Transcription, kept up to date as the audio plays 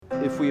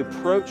if we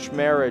approach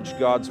marriage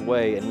God's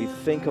way and we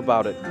think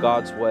about it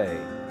God's way,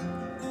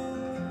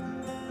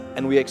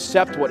 and we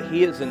accept what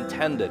He has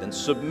intended and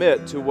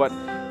submit to what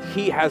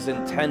He has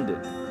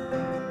intended,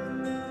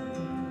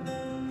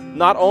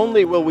 not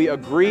only will we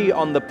agree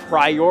on the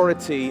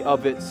priority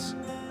of its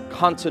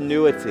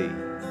continuity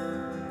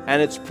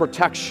and its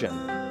protection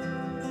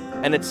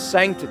and its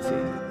sanctity,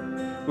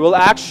 we will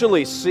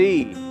actually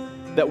see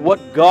that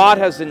what God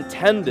has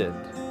intended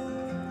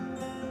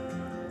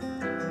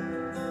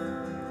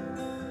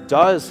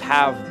does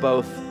have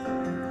both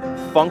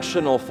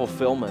functional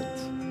fulfillment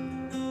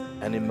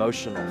and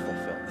emotional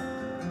fulfillment.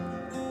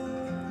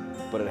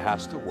 But it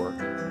has to work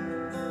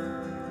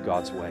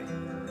God's way.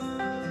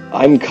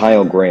 I'm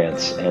Kyle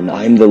Grant, and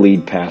I'm the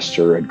lead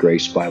pastor at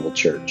Grace Bible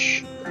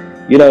Church.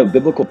 You know,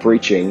 biblical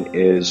preaching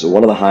is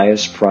one of the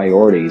highest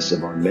priorities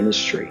of our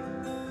ministry,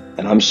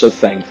 and I'm so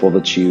thankful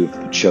that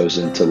you've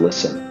chosen to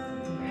listen.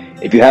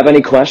 If you have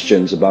any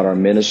questions about our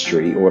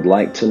ministry or would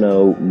like to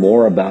know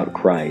more about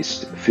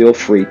Christ, feel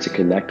free to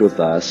connect with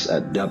us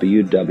at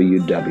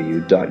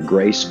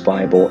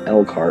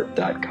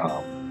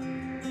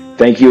www.gracebibleelkhart.com.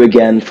 Thank you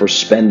again for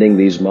spending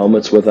these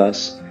moments with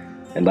us,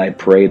 and I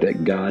pray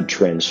that God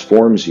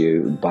transforms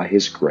you by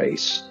His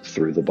grace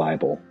through the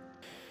Bible.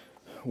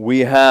 We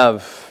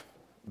have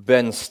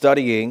been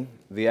studying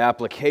the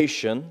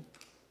application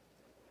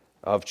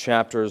of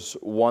chapters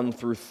 1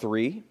 through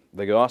 3,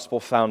 the gospel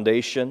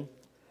foundation,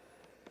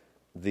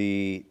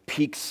 the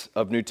peaks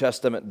of New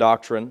Testament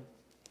doctrine,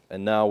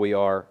 and now we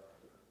are,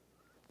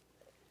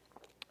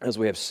 as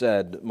we have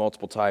said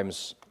multiple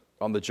times,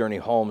 on the journey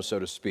home, so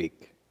to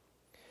speak.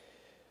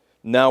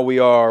 Now we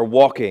are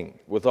walking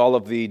with all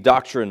of the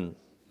doctrine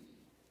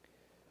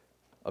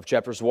of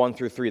chapters 1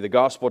 through 3, the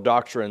gospel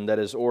doctrine that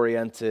is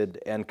oriented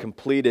and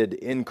completed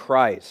in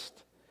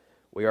Christ.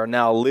 We are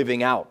now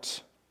living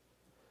out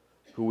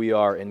who we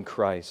are in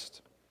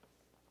Christ.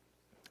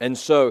 And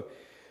so,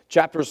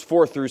 chapters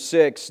 4 through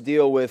 6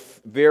 deal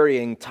with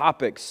varying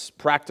topics,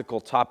 practical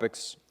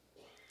topics.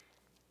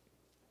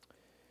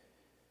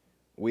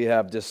 We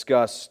have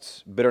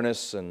discussed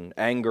bitterness and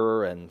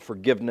anger and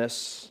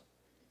forgiveness.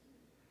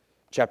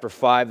 Chapter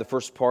 5, the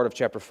first part of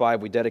chapter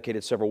 5, we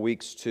dedicated several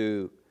weeks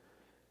to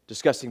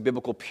discussing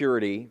biblical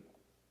purity.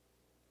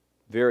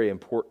 Very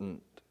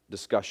important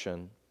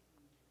discussion.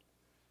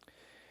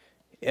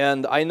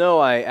 And I know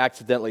I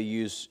accidentally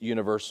use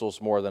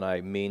universals more than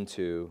I mean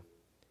to.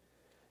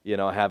 You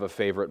know, I have a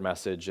favorite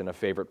message and a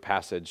favorite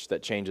passage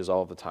that changes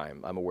all the time.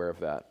 I'm aware of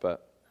that.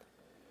 But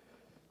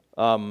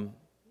I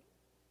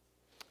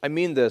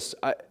mean this,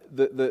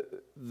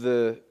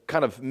 the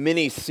kind of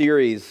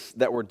mini-series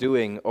that we're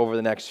doing over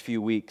the next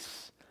few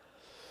weeks,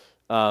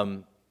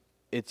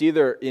 it's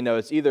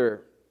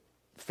either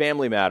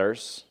family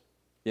matters,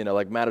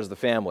 like matters of the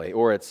family,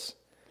 or it's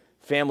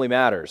family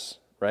matters,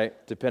 right?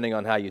 Depending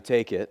on how you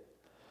take it.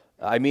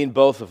 I mean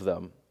both of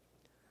them.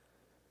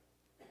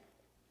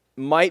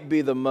 Might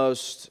be the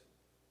most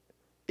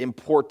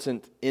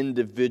important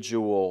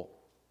individual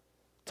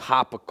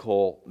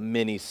topical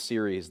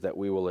mini-series that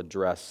we will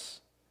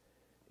address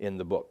in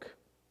the book.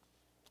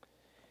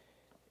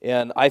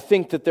 And I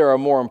think that there are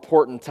more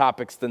important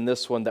topics than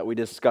this one that we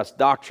discuss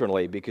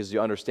doctrinally, because you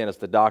understand it's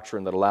the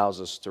doctrine that allows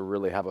us to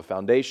really have a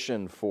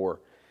foundation for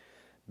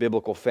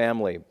biblical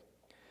family.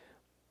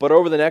 But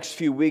over the next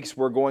few weeks,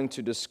 we're going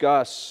to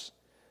discuss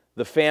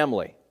the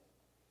family,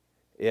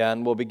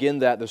 and we'll begin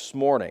that this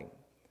morning.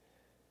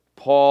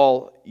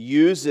 Paul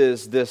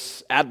uses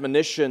this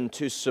admonition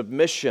to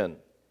submission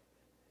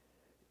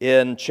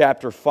in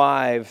chapter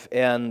 5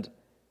 and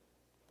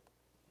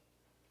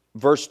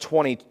verse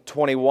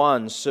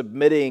 21,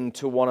 submitting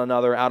to one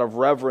another out of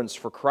reverence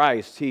for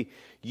Christ. He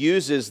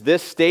uses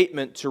this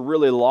statement to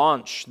really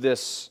launch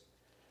this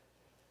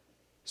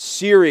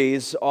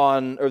series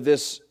on, or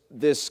this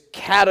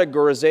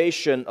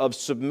categorization of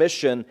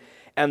submission,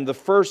 and the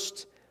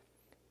first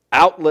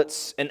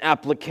outlets and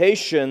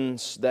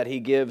applications that he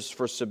gives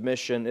for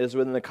submission is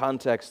within the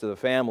context of the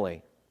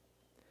family.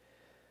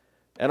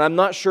 And I'm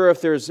not sure if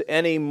there's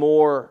any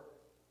more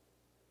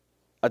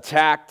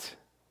attacked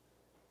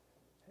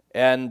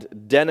and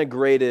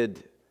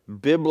denigrated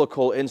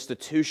biblical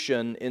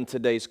institution in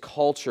today's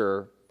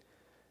culture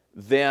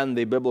than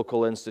the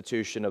biblical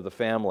institution of the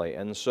family.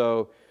 And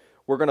so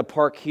we're going to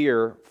park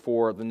here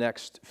for the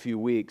next few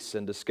weeks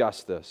and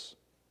discuss this.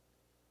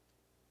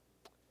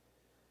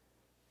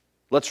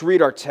 Let's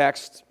read our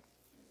text.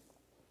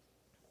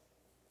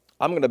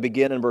 I'm going to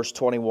begin in verse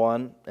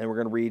 21, and we're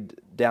going to read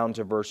down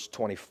to verse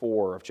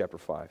 24 of chapter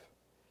 5.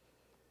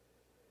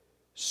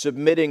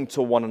 Submitting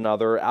to one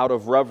another out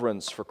of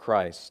reverence for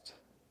Christ.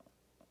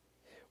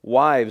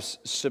 Wives,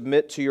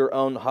 submit to your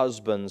own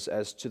husbands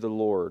as to the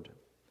Lord.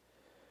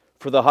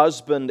 For the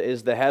husband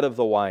is the head of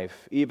the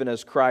wife, even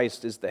as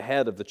Christ is the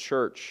head of the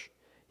church,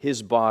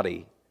 His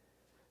body,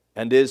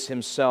 and is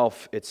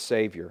Himself its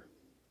Savior.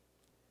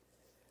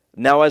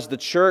 Now, as the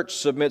church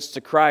submits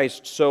to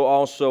Christ, so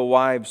also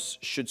wives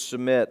should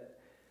submit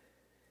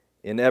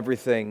in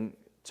everything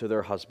to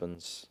their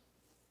husbands.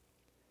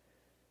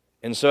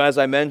 And so, as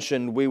I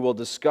mentioned, we will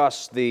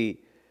discuss the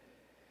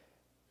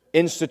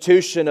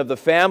institution of the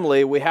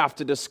family. We have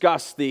to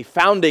discuss the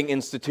founding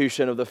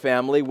institution of the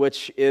family,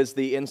 which is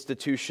the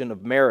institution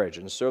of marriage.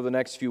 And so, the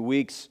next few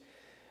weeks,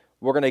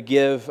 we're going to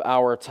give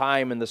our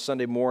time in the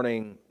Sunday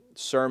morning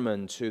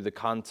sermon to the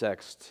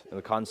context and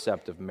the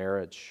concept of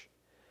marriage.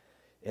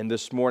 And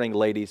this morning,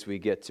 ladies, we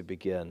get to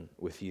begin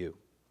with you.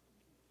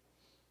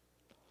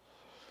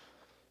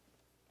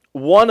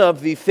 One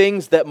of the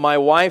things that my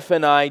wife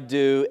and I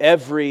do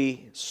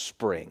every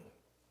spring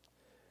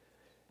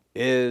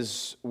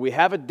is we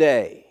have a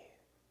day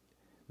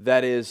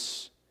that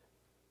is,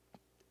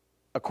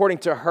 according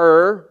to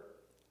her,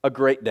 a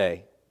great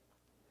day,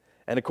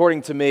 and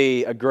according to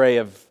me, a day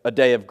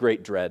of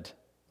great dread.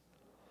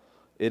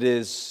 It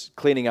is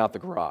cleaning out the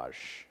garage.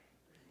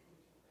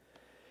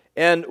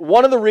 And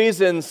one of the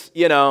reasons,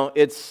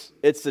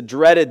 it's a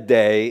dreaded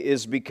day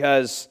is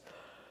because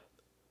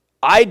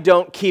I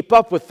don't keep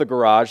up with the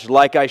garage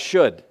like I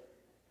should.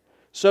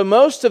 So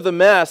most of the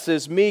mess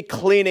is me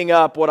cleaning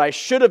up what I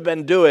should have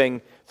been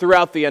doing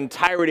throughout the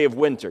entirety of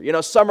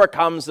winter. Summer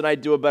comes and I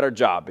do a better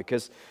job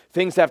because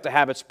things have to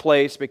have its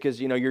place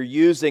because, you're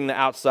using the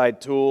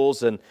outside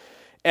tools and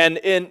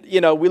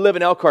we live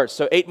in Elkhart,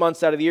 so 8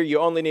 months out of the year you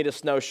only need a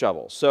snow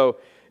shovel. So,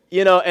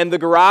 and the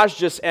garage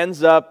just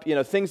ends up,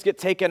 things get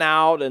taken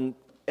out and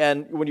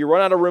when you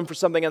run out of room for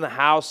something in the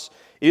house,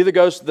 it either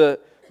goes to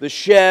the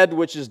shed,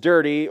 which is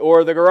dirty,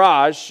 or the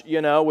garage,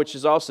 which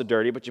is also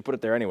dirty, but you put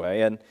it there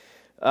anyway. And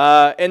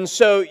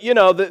so,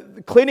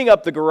 the cleaning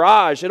up the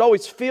garage, it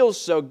always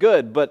feels so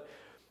good. But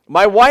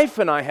my wife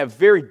and I have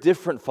very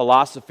different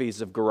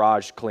philosophies of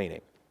garage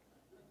cleaning.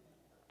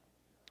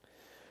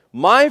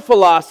 My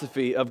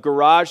philosophy of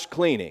garage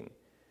cleaning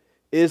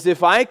is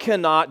if I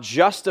cannot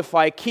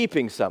justify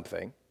keeping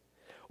something,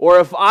 or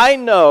if I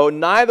know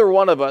neither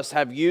one of us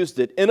have used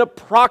it in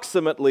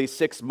approximately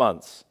 6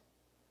 months,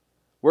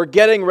 we're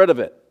getting rid of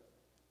it.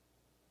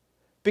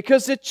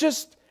 Because it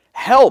just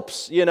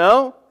helps,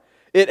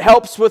 It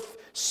helps with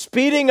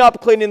speeding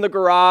up cleaning the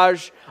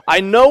garage.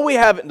 I know we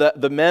haven't,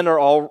 the men are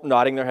all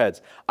nodding their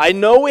heads. I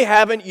know we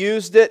haven't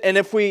used it, and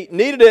if we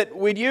needed it,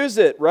 we'd use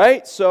it,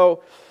 right?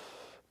 So,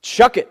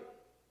 chuck it.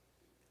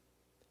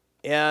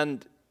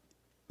 And,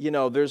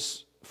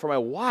 there's, for my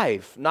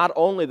wife, not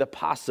only the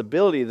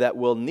possibility that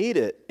we'll need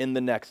it in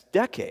the next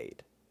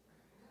decade,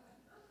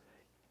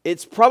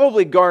 it's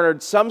probably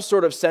garnered some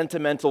sort of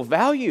sentimental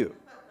value.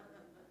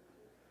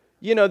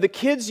 The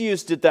kids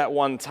used it that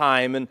one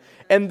time,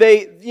 and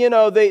they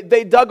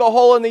dug a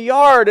hole in the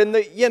yard, and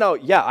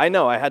I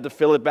know, I had to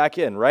fill it back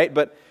in, right?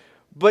 But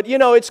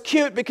it's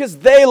cute because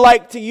they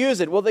like to use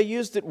it. Well, they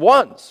used it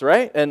once,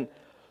 right? And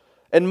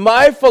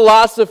my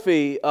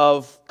philosophy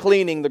of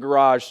cleaning the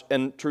garage,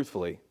 and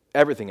truthfully,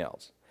 everything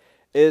else,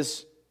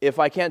 is if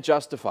I can't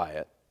justify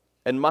it,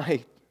 and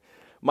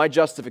my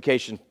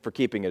justification for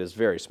keeping it is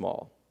very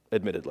small,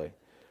 admittedly,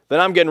 then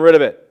I'm getting rid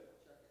of it.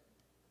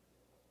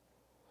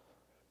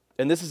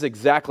 And this is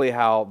exactly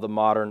how the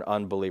modern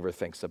unbeliever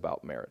thinks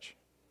about marriage.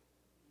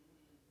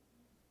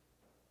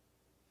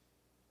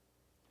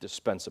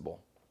 Dispensable.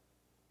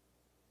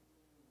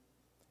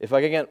 If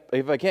I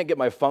can't get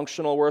my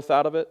functional worth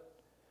out of it,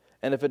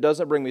 and if it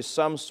doesn't bring me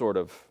some sort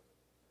of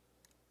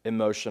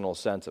emotional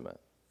sentiment,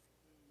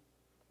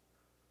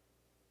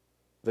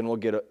 then we'll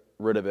get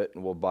rid of it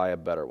and we'll buy a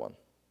better one.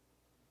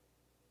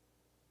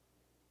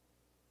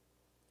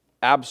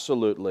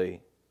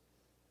 Absolutely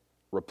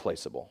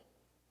replaceable.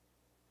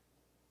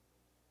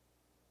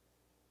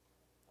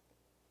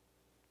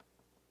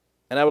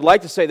 And I would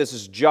like to say this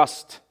is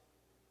just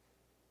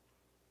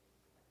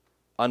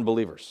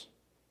unbelievers.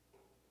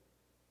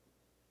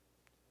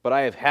 But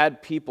I have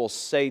had people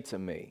say to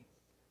me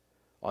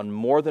on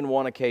more than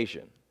one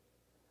occasion,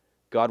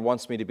 God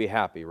wants me to be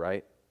happy,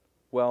 right?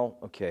 Well,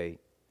 okay,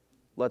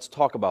 let's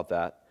talk about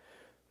that.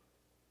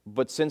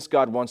 But since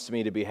God wants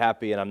me to be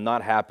happy and I'm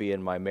not happy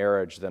in my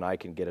marriage, then I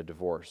can get a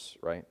divorce,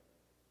 right?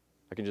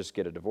 I can just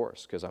get a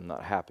divorce because I'm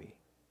not happy.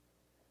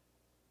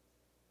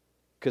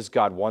 Because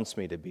God wants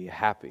me to be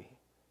happy,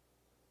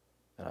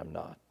 and I'm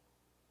not.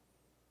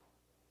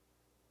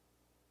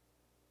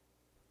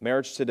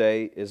 Marriage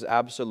today is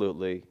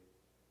absolutely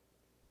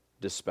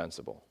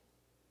dispensable.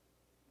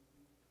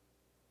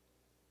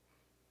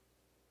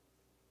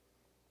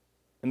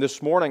 And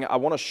this morning, I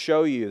want to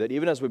show you that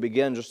even as we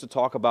begin just to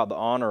talk about the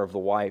honor of the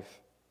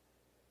wife,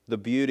 the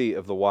beauty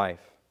of the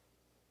wife,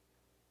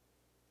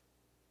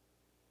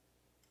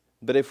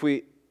 that if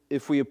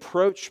we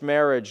approach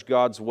marriage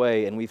God's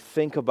way and we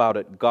think about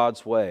it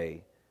God's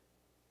way,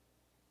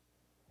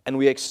 and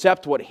we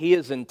accept what He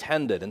has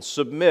intended and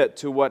submit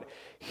to what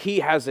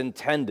He has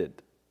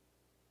intended,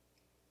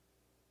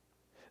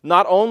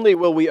 not only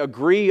will we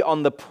agree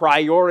on the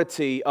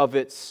priority of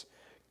its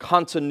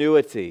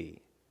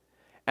continuity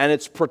and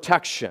its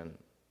protection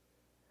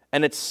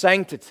and its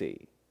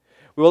sanctity,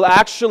 we will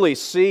actually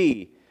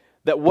see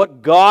that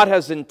what God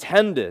has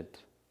intended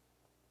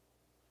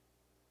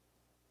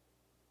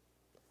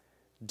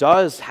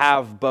does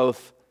have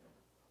both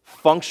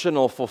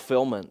functional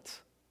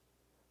fulfillment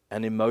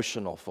and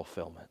emotional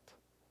fulfillment.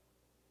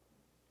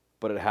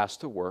 But it has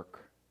to work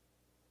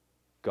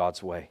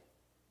God's way.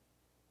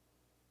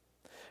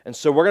 And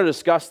so we're going to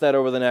discuss that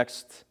over the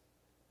next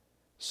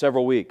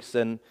several weeks.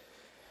 And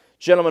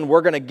gentlemen,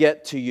 we're going to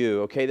get to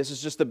you, okay? This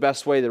is just the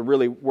best way to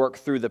really work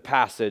through the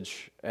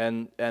passage.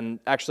 And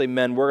actually,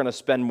 men, we're going to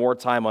spend more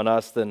time on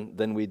us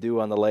than we do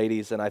on the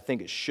ladies, and I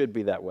think it should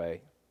be that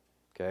way,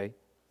 okay?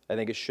 I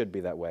think it should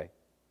be that way.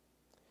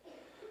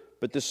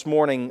 But this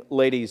morning,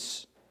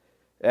 ladies,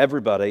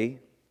 everybody,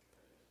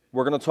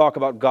 we're going to talk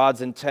about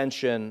God's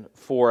intention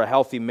for a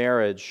healthy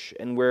marriage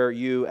and where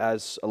you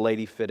as a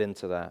lady fit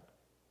into that.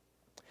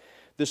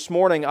 This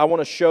morning, I want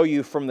to show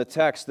you from the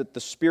text that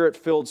the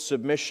Spirit-filled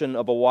submission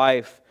of a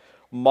wife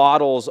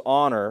models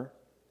honor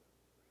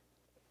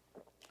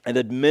and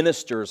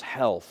administers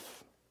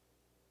health.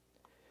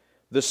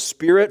 The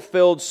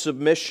Spirit-filled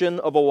submission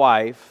of a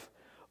wife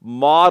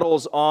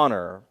models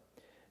honor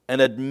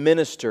and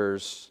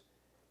administers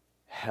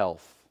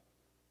health.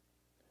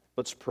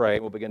 Let's pray.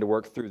 We'll begin to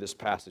work through this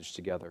passage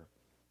together.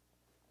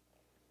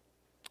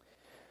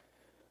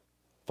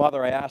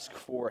 Father, I ask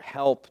for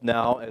help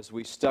now as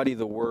we study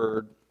the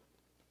Word.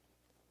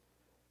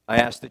 I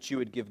ask that you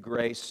would give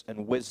grace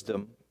and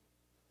wisdom.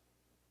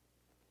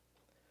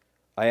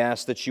 I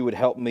ask that you would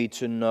help me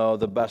to know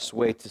the best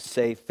way to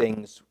say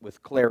things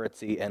with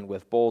clarity and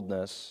with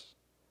boldness.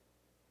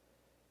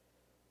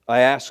 I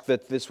ask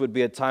that this would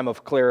be a time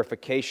of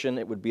clarification.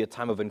 It would be a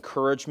time of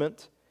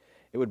encouragement.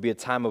 It would be a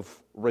time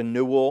of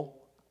renewal.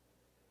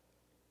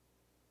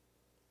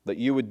 That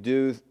you would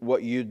do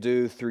what you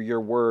do through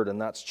your word,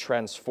 and that's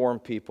transform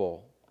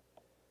people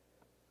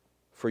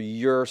for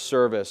your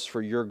service,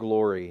 for your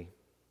glory.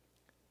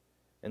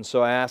 And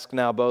so I ask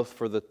now both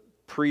for the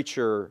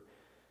preacher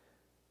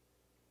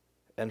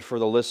and for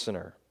the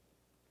listener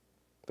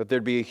that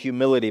there'd be a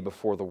humility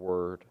before the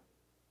word,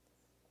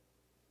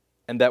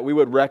 and that we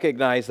would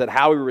recognize that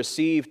how we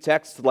receive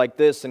texts like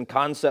this and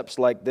concepts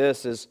like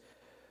this is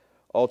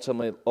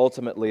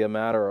ultimately a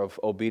matter of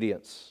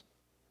obedience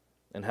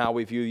and how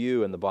we view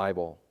you in the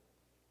Bible.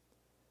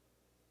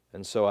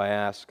 And so I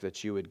ask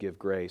that you would give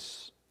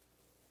grace,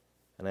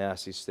 and I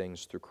ask these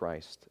things through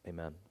Christ.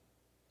 Amen.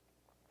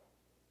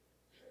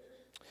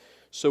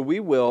 So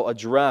we will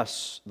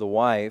address the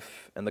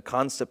wife and the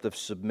concept of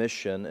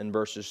submission in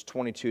verses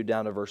 22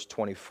 down to verse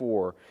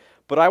 24.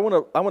 But I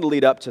want to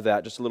lead up to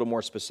that just a little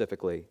more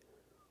specifically.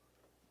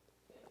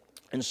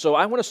 And so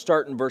I want to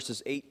start in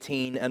verses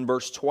 18 and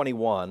verse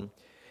 21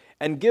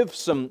 and give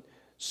some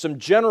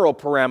general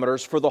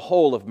parameters for the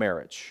whole of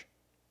marriage.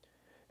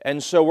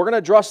 And so we're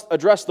going to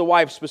address the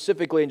wife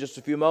specifically in just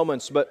a few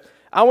moments, but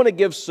I want to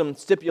give some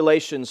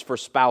stipulations for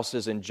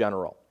spouses in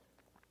general.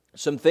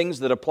 Some things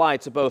that apply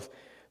to both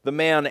the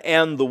man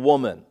and the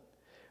woman.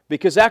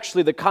 Because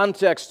actually the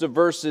context of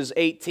verses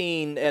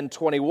 18 and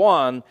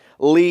 21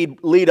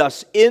 lead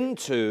us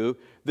into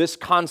this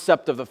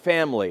concept of the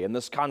family and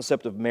this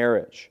concept of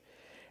marriage.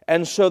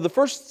 And so the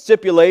first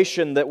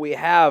stipulation that we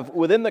have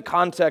within the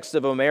context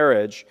of a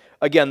marriage,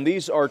 again,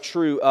 these are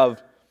true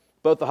of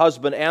both the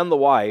husband and the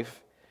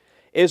wife,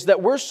 is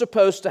that we're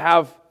supposed to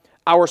have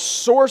our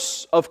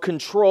source of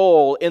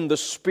control in the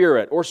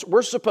Spirit, or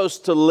we're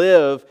supposed to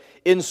live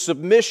in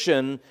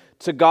submission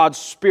to God's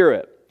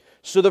Spirit.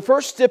 So the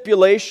first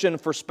stipulation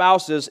for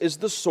spouses is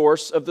the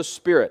source of the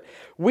Spirit.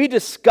 We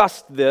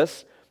discussed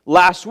this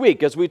last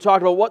week as we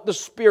talked about what the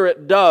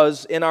Spirit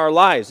does in our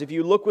lives. If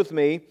you look with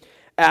me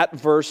at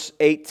verse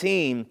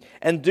 18,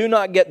 and do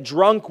not get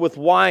drunk with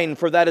wine,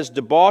 for that is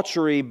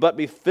debauchery, but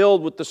be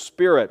filled with the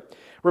Spirit.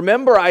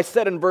 Remember, I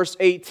said in verse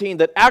 18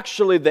 that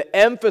actually the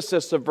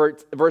emphasis of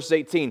verse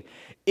 18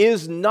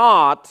 is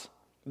not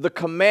the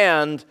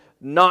command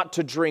not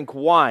to drink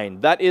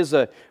wine. That is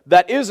a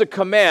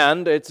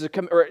command. It's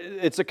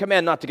a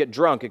command not to get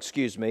drunk.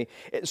 Excuse me.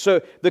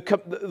 So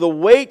the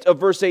weight of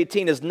verse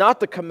 18 is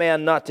not the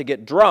command not to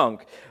get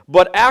drunk,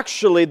 but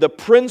actually the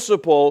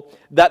principle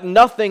that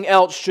nothing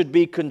else should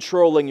be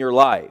controlling your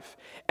life.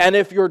 And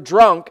if you're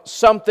drunk,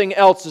 something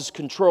else is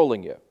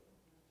controlling you.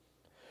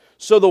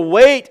 So the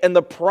weight and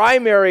the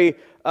primary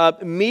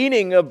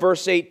meaning of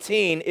verse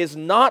 18 is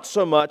not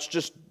so much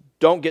just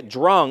don't get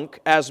drunk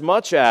as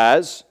much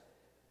as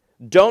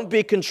don't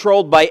be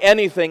controlled by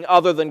anything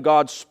other than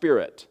God's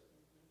Spirit.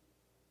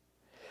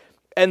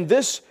 And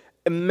this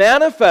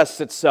manifests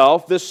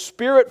itself, this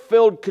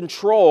Spirit-filled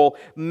control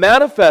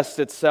manifests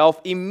itself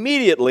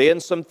immediately in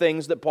some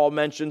things that Paul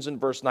mentions in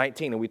verse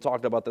 19, and we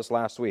talked about this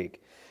last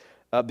week.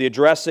 The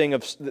addressing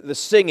of the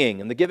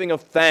singing and the giving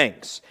of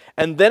thanks.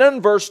 And then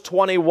in verse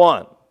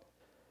 21,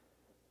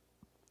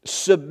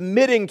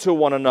 submitting to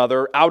one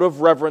another out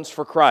of reverence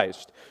for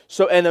Christ.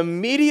 So an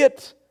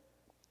immediate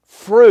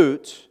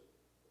fruit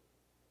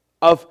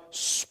of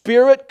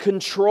Spirit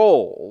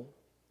control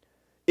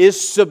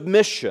is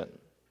submission.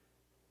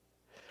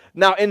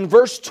 Now in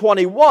verse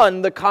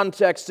 21, the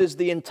context is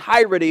the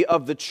entirety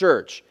of the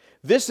church.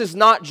 This is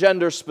not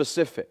gender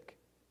specific.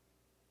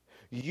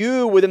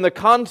 You, within the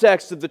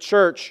context of the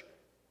church,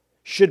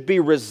 should be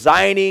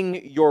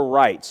resigning your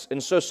rights.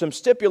 And so some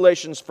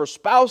stipulations for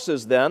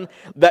spouses then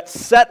that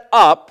set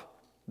up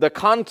the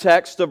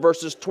context of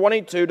verses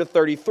 22 to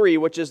 33,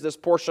 which is this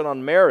portion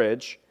on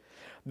marriage.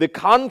 The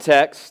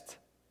context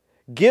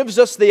gives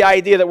us the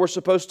idea that we're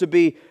supposed to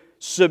be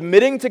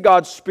submitting to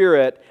God's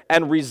Spirit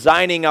and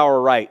resigning our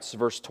rights,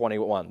 verse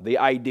 21, the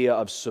idea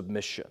of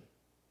submission.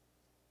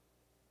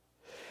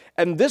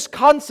 And this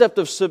concept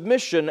of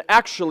submission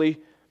actually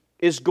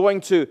is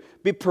going to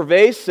be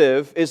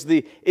pervasive, is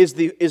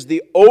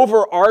the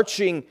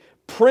overarching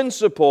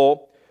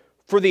principle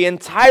for the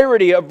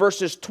entirety of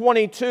verses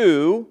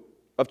 22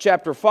 of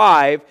chapter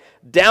 5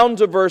 down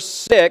to verse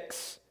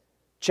 6,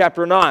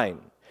 chapter 9.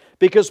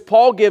 Because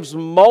Paul gives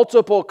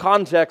multiple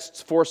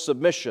contexts for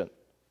submission.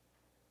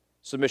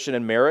 Submission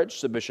in marriage,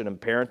 submission in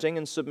parenting,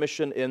 and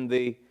submission in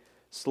the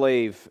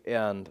slave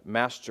and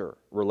master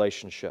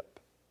relationship.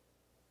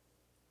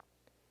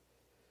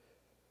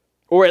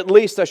 Or at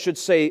least I should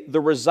say the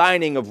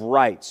resigning of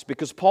rights,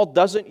 because Paul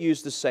doesn't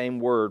use the same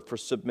word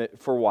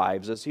for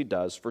wives as he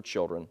does for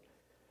children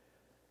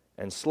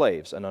and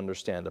slaves, and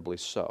understandably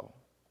so.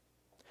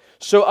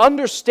 So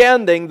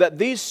understanding that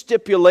these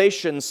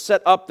stipulations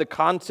set up the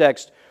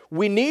context,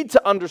 we need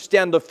to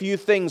understand a few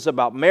things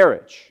about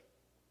marriage.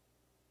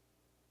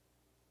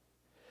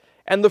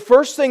 And the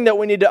first thing that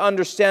we need to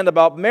understand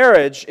about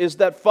marriage is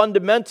that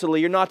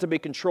fundamentally you're not to be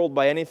controlled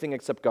by anything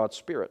except God's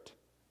Spirit.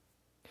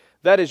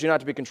 That is, you're not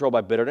to be controlled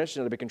by bitterness,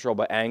 you're not to be controlled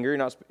by anger,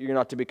 you're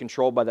not to be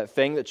controlled by that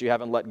thing that you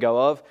haven't let go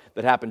of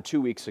that happened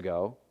 2 weeks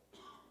ago.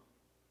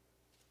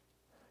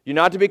 You're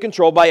not to be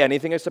controlled by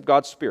anything except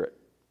God's Spirit.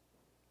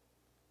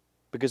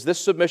 Because this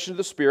submission to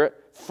the Spirit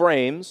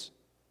frames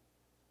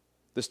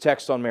this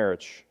text on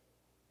marriage.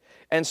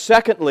 And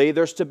secondly,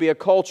 there's to be a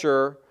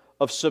culture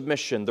of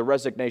submission, the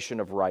resignation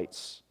of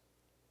rights,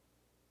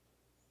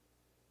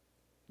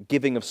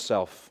 giving of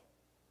self,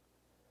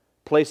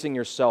 placing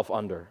yourself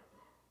under.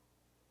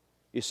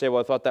 You say,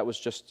 well, I thought that was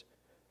just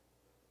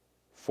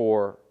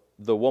for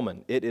the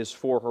woman. It is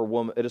for her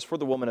woman. It is for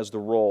the woman as the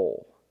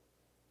role.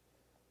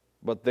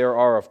 But there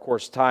are, of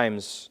course,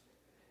 times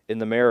in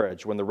the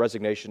marriage when the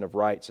resignation of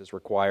rights is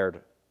required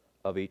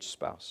of each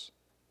spouse.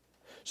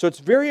 So it's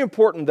very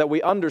important that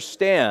we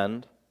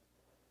understand,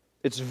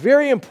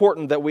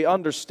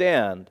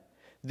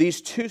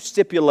 these two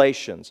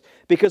stipulations,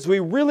 because we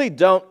really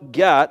don't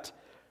get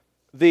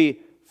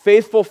the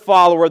faithful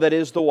follower that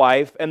is the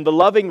wife and the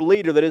loving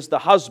leader that is the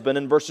husband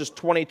in verses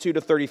 22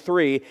 to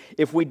 33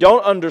 if we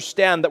don't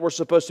understand that we're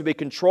supposed to be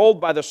controlled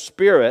by the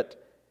Spirit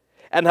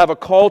and have a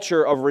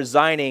culture of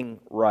resigning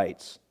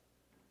rights.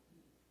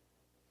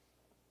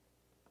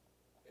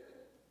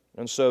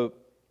 And so,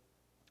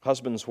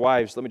 husbands,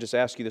 wives, let me just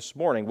ask you this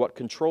morning, what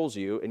controls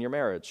you in your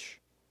marriage?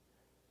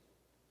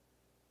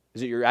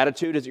 Is it your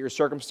attitude? Is it your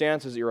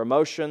circumstance? Is it your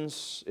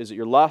emotions? Is it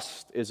your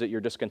lust? Is it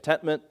your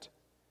discontentment?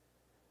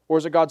 Or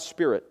is it God's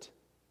Spirit?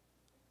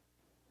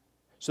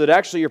 So that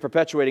actually you're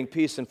perpetuating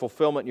peace and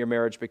fulfillment in your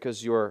marriage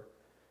because you're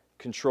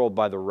controlled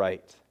by the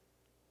right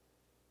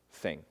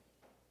thing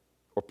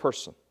or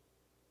person.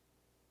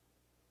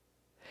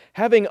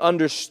 Having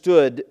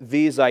understood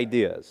these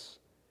ideas,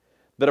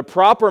 that a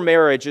proper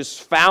marriage is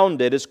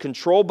founded, is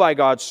controlled by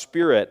God's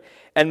Spirit,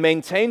 and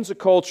maintains a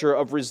culture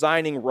of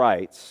resigning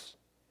rights,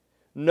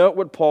 note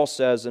what Paul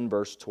says in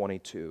verse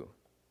 22.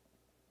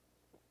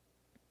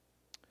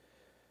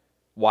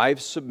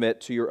 Wives,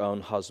 submit to your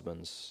own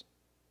husbands,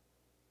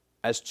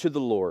 as to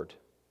the Lord.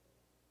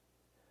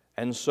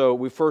 And so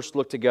we first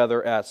look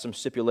together at some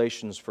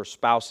stipulations for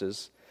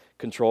spouses,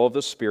 control of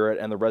the Spirit,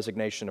 and the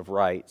resignation of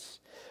rights.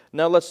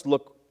 Now let's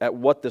look at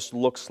what this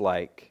looks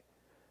like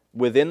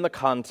within the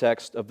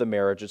context of the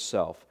marriage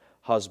itself,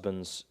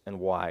 husbands and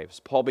wives.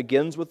 Paul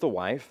begins with the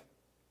wife,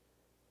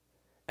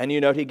 and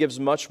you note he gives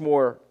much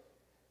more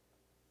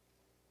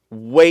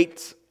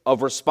weight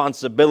of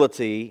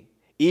responsibility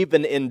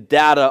even in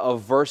data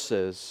of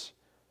verses,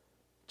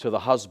 to the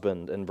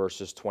husband in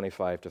verses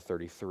 25 to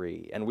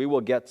 33. And we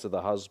will get to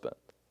the husband.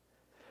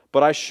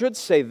 But I should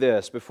say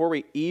this before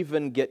we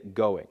even get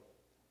going.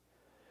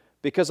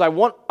 Because I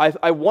want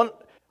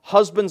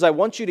husbands, I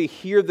want you to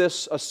hear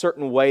this a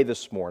certain way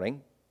this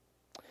morning.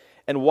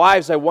 And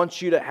wives, I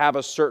want you to have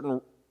a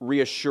certain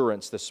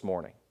reassurance this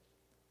morning.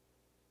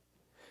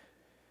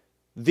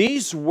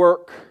 These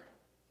work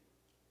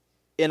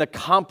in a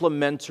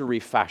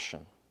complementary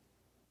fashion.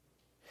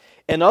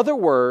 In other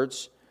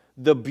words,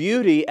 the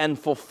beauty and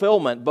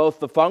fulfillment, both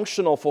the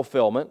functional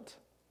fulfillment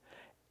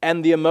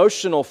and the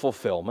emotional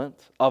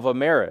fulfillment of a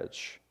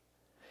marriage,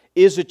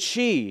 is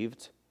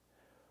achieved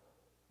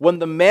when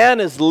the man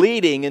is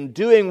leading and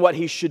doing what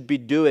he should be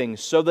doing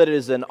so that it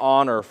is an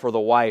honor for the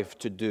wife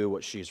to do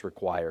what she's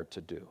required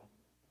to do.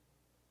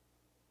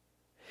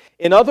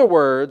 In other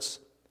words,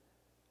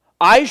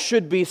 I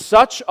should be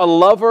such a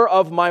lover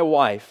of my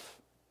wife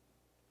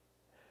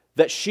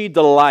that she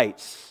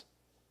delights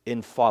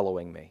in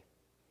following me.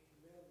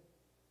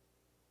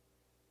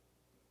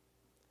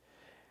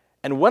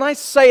 And when I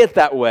say it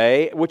that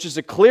way, which is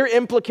a clear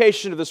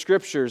implication of the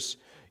Scriptures,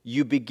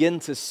 you begin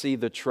to see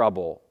the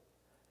trouble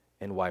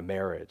and why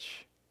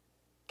marriage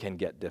can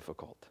get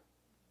difficult.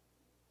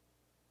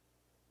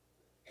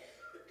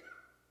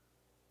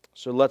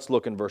 So let's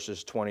look in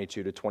verses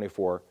 22 to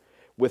 24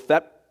 with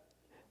that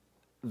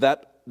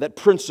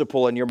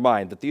principle in your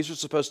mind, that these are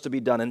supposed to be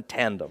done in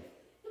tandem.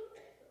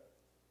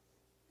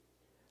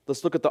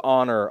 Let's look at the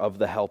honor of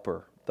the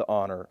helper, the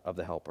honor of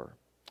the helper.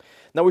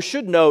 Now we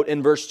should note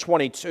in verse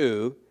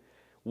 22,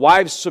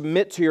 wives,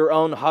 submit to your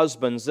own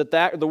husbands,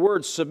 that the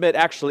word submit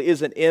actually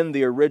isn't in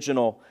the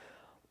original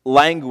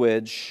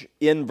language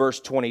in verse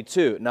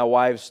 22. Now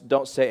wives,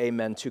 don't say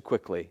amen too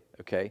quickly,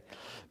 okay?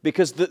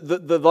 Because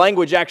the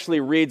language actually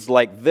reads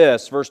like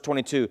this, verse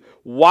 22,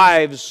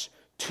 wives,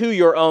 to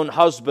your own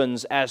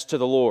husbands as to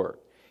the Lord.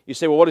 You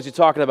say, well, what is he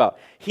talking about?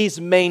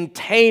 He's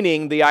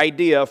maintaining the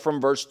idea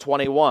from verse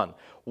 21.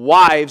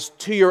 Wives,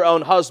 to your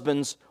own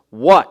husbands,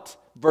 what?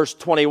 Verse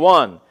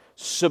 21,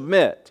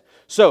 submit.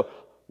 So,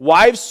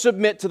 wives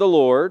submit to the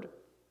Lord,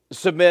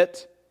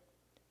 submit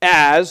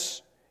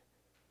as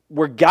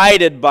we're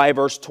guided by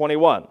verse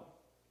 21.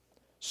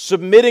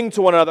 Submitting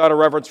to one another out of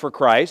reverence for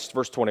Christ,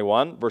 verse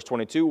 21. Verse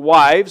 22,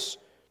 wives,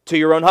 to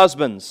your own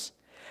husbands,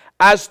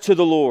 as to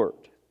the Lord.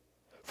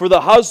 For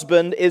the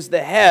husband is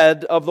the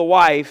head of the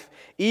wife,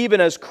 even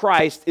as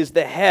Christ is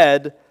the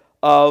head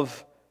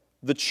of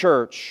the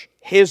church,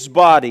 his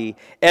body,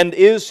 and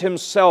is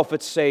himself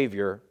its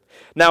Savior.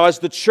 Now, as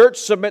the church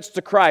submits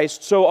to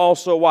Christ, so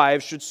also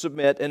wives should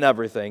submit in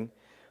everything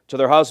to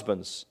their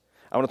husbands.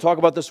 I want to talk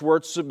about this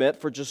word submit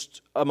for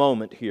just a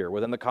moment here,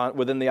 within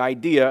the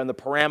idea and the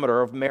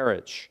parameter of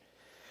marriage.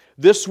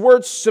 This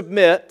word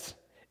submit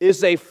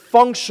is a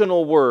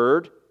functional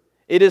word.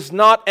 It is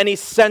not an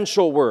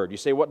essential word. You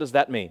say, what does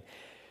that mean?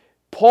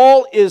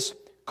 Paul is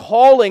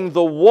calling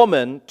the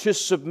woman to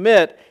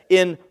submit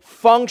in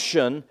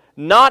function,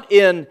 not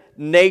in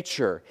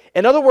nature.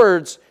 In other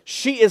words,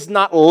 she is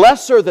not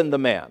lesser than the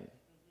man.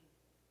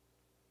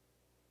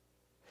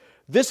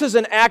 This is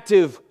an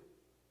active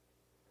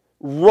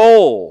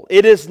role.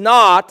 It is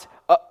not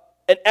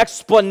an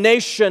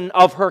explanation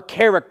of her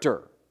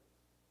character.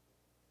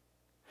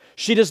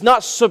 She does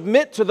not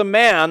submit to the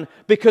man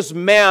because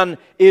man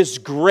is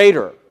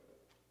greater.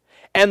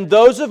 And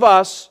those of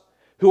us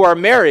who are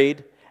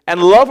married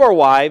and love our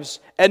wives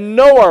and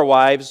know our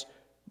wives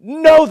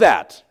know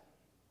that.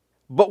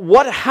 But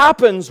what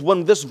happens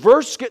when this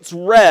verse gets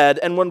read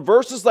and when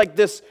verses like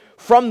this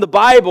from the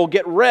Bible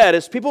get read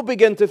is people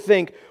begin to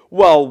think,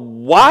 well,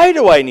 why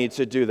do I need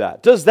to do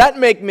that? Does that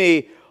make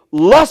me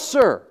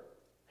lesser?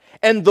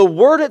 And the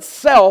word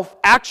itself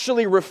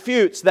actually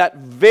refutes that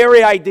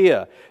very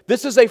idea.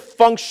 This is a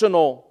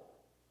functional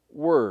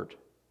word.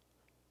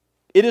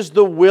 It is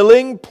the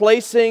willing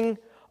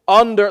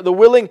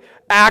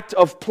act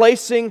of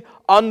placing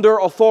under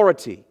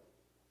authority.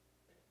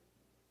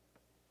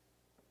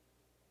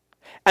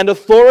 And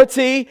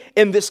authority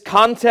in this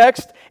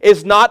context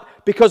is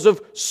not because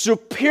of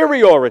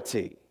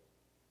superiority,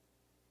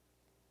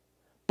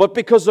 but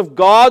because of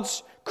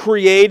God's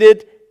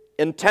created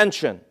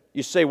intention.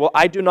 You say, well,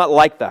 I do not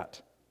like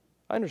that.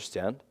 I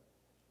understand.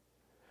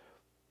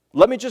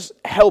 Let me just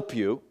help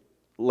you,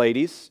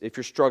 ladies, if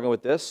you're struggling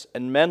with this.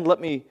 And men, let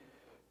me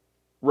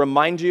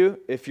remind you,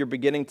 if you're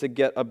beginning to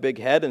get a big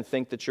head and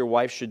think that your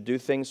wife should do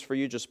things for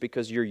you just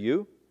because you're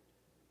you,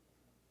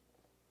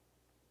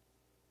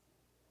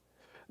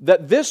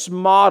 that this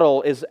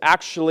model is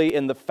actually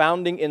in the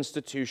founding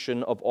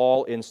institution of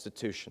all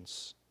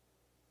institutions.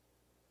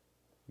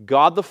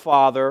 God the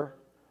Father,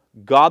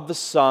 God the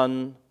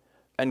Son,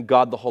 and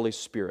God the Holy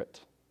Spirit.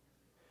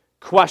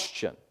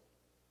 Question: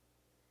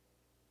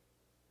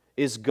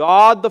 is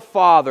God the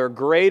Father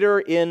greater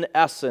in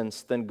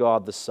essence than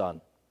God the Son?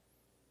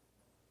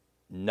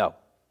 No.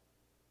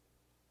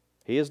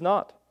 He is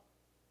not.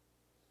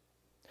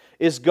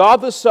 Is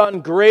God the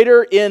Son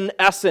greater in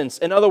essence,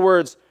 in other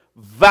words,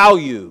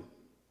 value,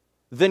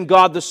 than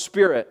God the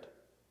Spirit?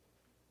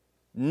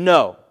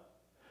 No.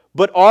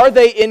 But are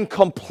they in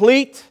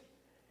complete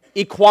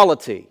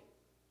equality?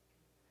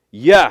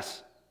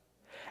 Yes.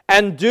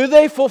 And do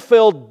they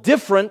fulfill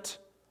different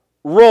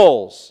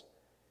roles?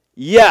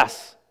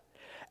 Yes.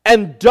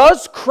 And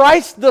does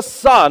Christ the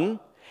Son,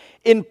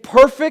 in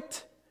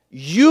perfect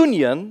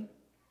union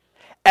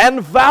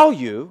and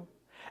value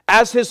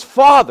as His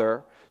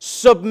Father,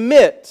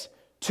 submit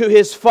to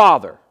His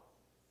Father?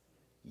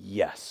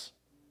 Yes.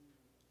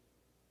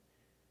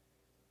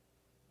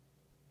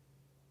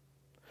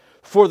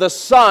 For the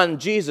Son,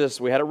 Jesus,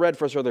 we had it read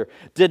for us earlier,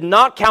 did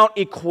not count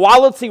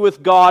equality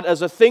with God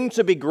as a thing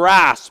to be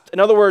grasped. In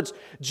other words,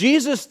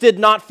 Jesus did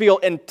not feel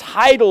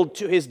entitled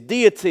to His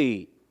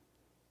deity.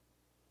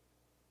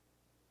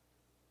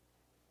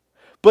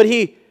 But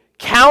He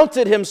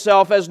counted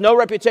Himself as no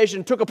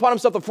reputation, took upon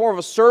Himself the form of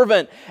a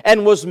servant,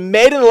 and was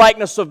made in the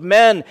likeness of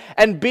men.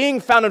 And being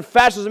found in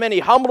fashion as a man, He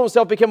humbled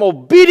Himself, became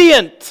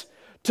obedient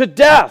to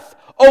death.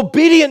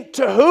 Obedient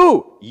to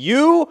who?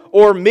 You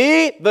or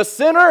me, the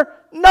sinner?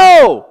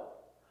 No.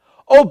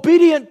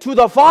 Obedient to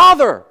the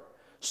Father.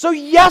 So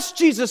yes,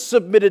 Jesus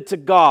submitted to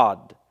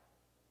God.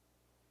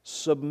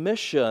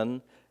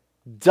 Submission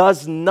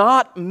does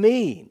not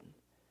mean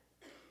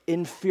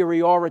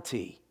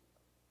inferiority.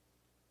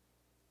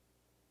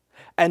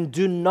 And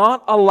do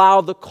not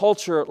allow the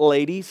culture,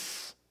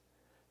 ladies,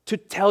 to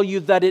tell you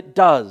that it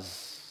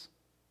does.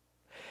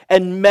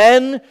 And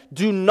men,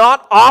 do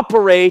not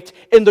operate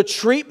in the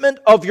treatment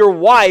of your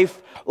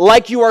wife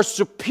like you are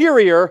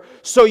superior,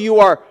 so you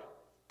are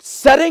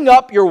setting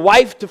up your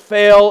wife to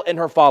fail in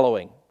her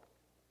following.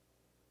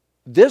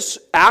 This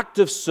act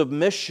of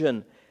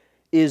submission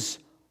is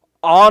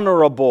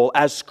honorable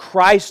as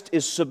Christ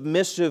is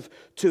submissive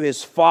to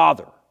His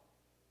Father.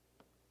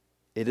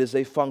 It is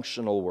a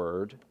functional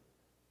word,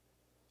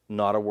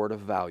 not a word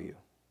of value.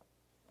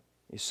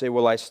 You say,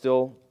 well, I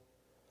still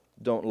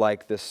don't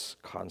like this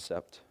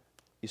concept.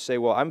 You say,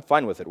 well, I'm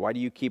fine with it. Why do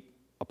you keep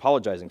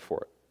apologizing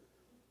for it?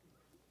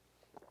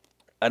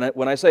 And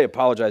when I say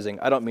apologizing,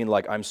 I don't mean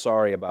like I'm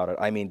sorry about it.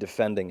 I mean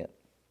defending it.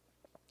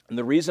 And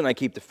the reason I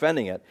keep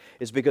defending it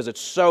is because it's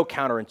so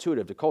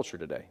counterintuitive to culture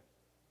today.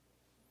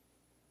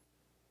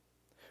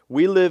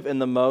 We live in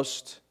the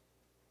most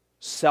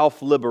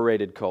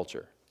self-liberated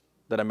culture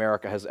that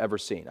America has ever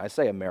seen. I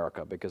say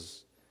America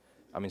because,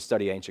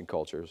 study ancient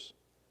cultures.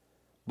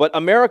 But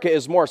America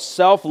is more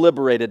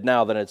self-liberated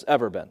now than it's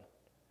ever been.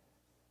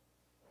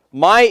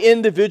 My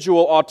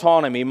individual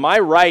autonomy, my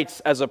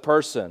rights as a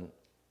person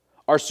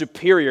are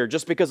superior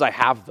just because I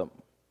have them.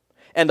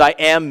 And I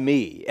am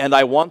me, and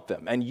I want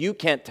them, and you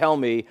can't tell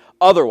me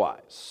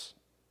otherwise.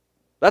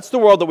 That's the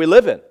world that we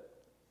live in.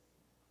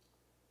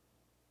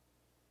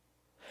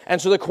 And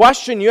so the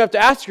question you have to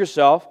ask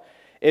yourself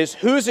is,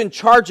 who's in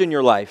charge in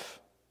your life?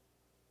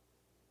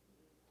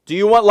 Do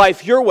you want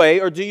life your way,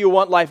 or do you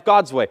want life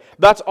God's way?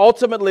 That's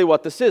ultimately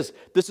what this is.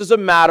 This is a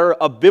matter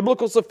of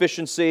biblical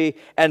sufficiency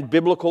and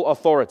biblical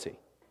authority.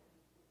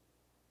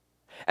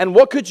 And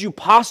what could you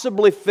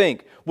possibly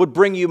think would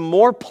bring you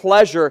more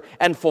pleasure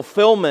and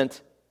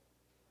fulfillment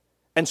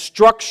and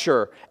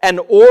structure and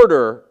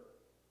order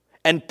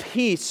and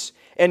peace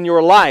in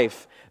your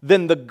life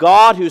than the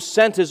God who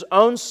sent His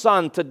own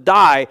Son to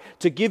die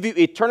to give you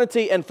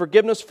eternity and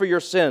forgiveness for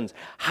your sins?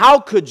 How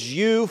could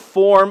you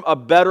form a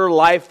better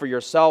life for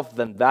yourself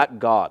than that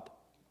God?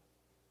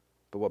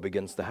 But what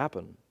begins to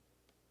happen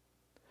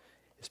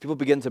is people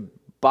begin to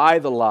buy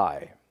the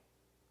lie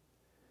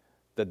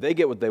that they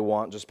get what they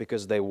want just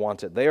because they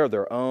want it. They are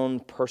their own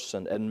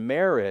person, and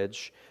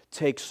marriage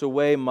takes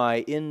away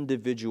my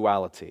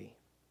individuality.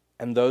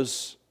 And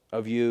those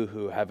of you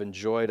who have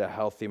enjoyed a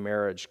healthy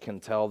marriage can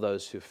tell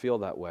those who feel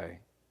that way.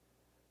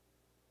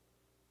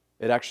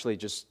 It actually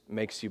just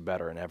makes you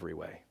better in every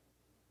way.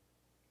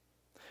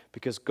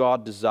 Because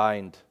God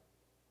designed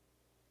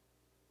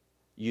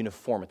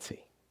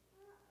uniformity,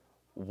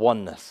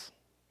 oneness.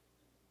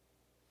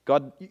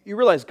 You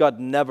realize God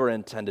never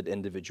intended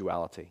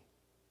individuality.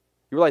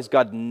 You realize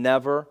God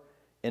never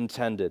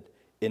intended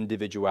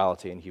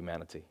individuality in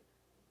humanity.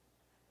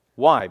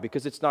 Why?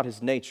 Because it's not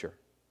His nature.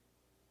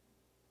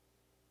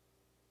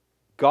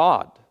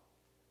 God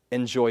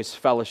enjoys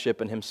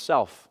fellowship in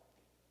Himself.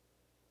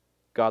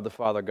 God the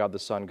Father, God the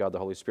Son, God the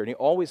Holy Spirit. And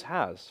He always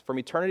has, from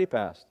eternity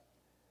past.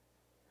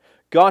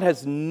 God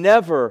has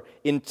never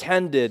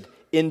intended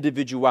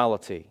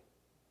individuality.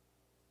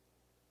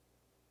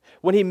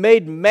 When He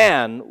made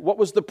man, what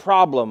was the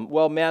problem?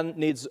 Well, man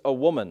needs a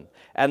woman.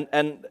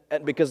 And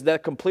because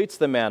that completes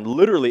the man.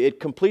 Literally, it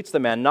completes the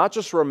man. Not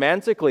just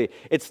romantically.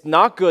 It's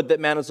not good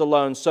that man is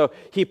alone. So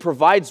He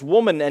provides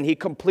woman and He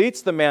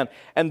completes the man.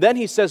 And then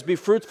He says, be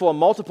fruitful and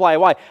multiply.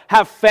 Why?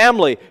 Have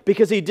family.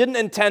 Because He didn't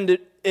intend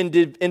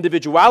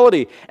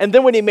individuality. And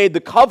then when He made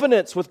the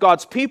covenants with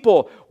God's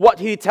people, what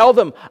did He tell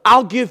them?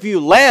 I'll give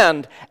you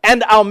land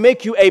and I'll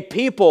make you a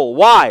people.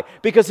 Why?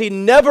 Because He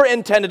never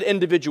intended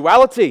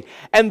individuality.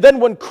 And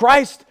then when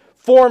Christ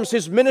forms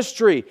His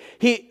ministry,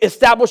 He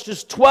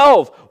establishes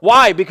 12.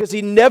 Why? Because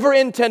He never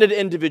intended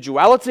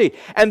individuality.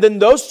 And then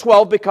those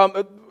 12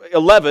 become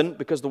 11,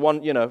 because the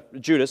one,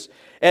 Judas,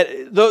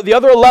 and the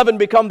other 11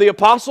 become the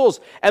apostles,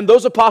 and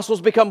those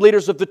apostles become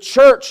leaders of the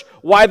church.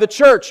 Why the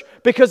church?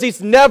 Because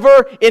He's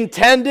never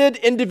intended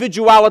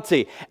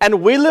individuality.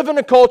 And we live in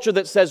a culture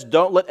that says,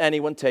 don't let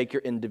anyone take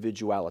your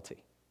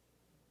individuality.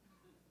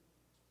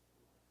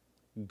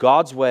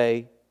 God's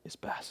way is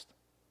best.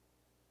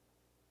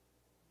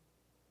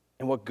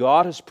 And what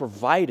God has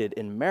provided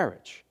in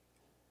marriage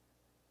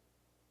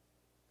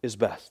is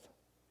best.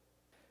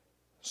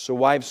 So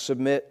wives,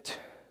 submit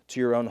to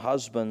your own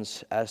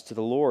husbands as to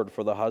the Lord,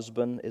 for the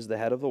husband is the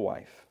head of the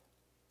wife.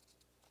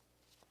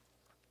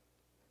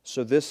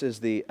 So this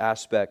is the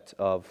aspect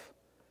of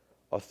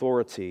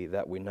authority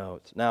that we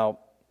note. Now,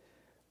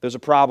 there's a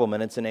problem,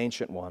 and it's an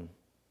ancient one.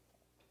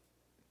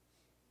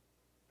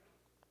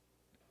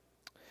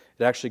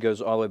 It actually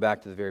goes all the way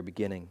back to the very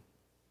beginning.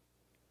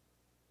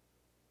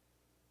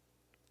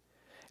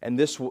 And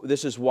this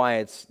is why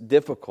it's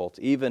difficult,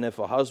 even if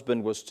a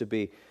husband was to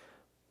be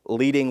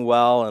leading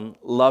well and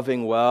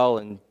loving well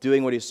and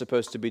doing what he's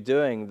supposed to be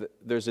doing,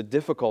 there's a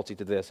difficulty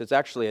to this. It's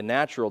actually a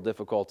natural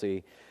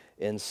difficulty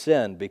in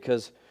sin,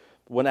 because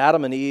when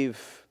Adam and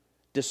Eve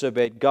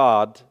disobeyed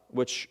God,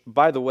 which,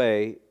 by the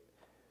way,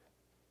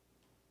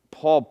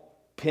 Paul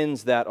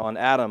pins that on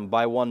Adam.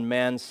 By one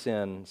man's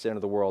sin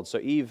entered the world. So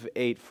Eve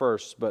ate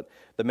first, but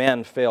the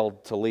man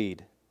failed to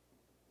lead.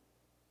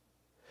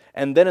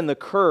 And then in the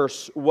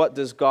curse, what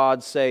does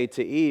God say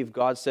to Eve?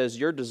 God says,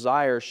 your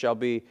desire shall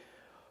be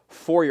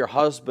for your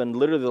husband.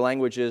 Literally the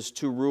language is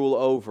to rule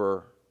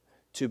over,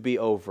 to be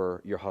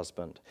over your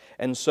husband.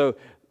 And so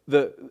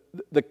the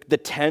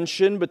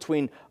tension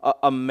between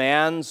a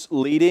man's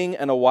leading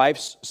and a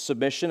wife's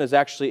submission is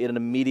actually an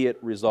immediate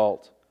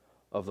result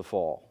of the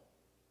fall.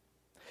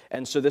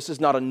 And so this is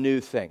not a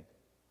new thing.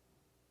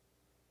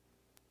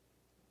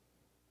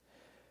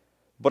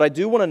 But I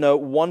do want to note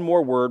one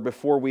more word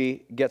before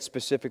we get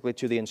specifically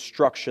to the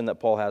instruction that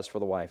Paul has for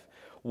the wife.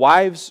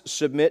 Wives,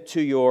 submit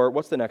to your,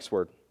 what's the next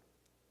word?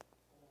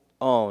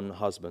 Own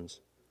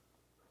husbands.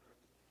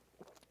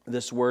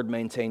 This word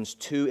maintains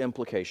two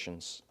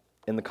implications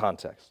in the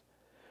context.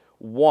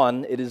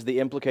 One, it is the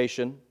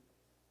implication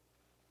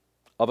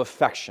of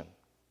affection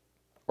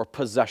or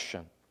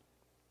possession.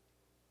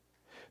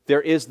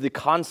 There is the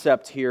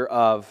concept here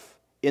of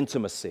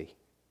intimacy.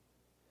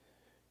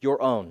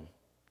 Your own.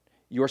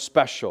 You're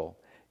special.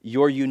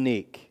 You're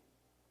unique.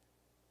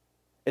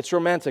 It's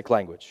romantic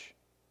language.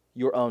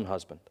 Your own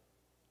husband.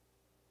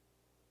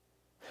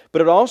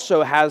 But it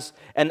also has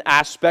an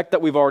aspect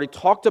that we've already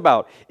talked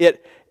about.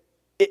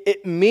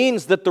 It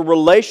means that the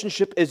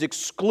relationship is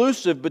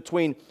exclusive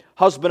between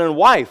husband and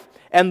wife.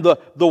 And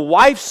the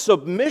wife's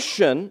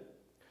submission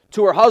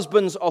to her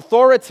husband's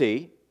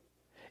authority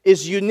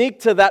is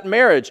unique to that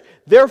marriage.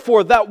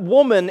 Therefore, that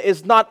woman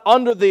is not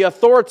under the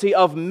authority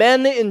of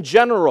men in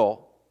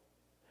general.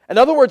 In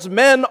other words,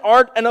 men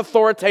aren't an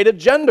authoritative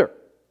gender.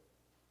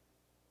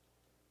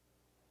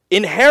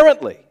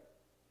 Inherently.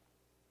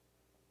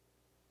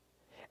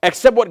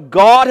 Except what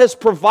God has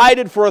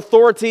provided for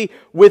authority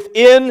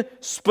within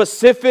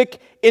specific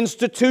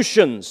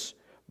institutions.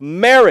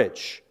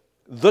 Marriage.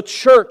 The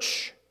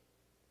church.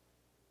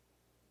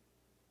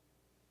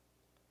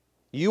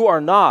 You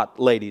are not,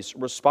 ladies,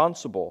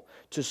 responsible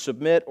to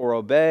submit or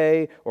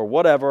obey or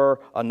whatever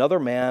another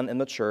man in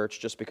the church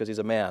just because he's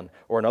a man,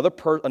 or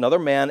another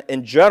man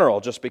in general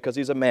just because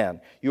he's a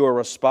man. You are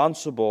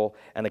responsible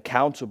and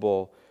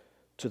accountable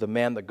to the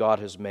man that God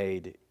has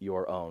made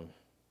your own.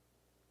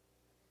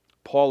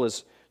 Paul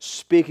is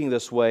speaking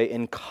this way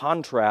in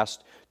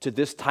contrast to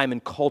this time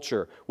and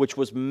culture, which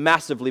was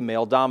massively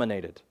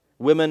male-dominated.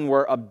 Women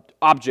were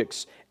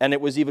objects, and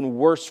it was even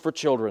worse for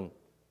children.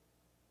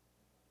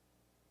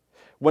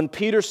 When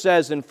Peter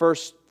says in 1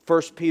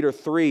 Peter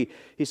 3,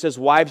 he says,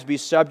 wives, be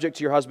subject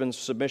to your husband's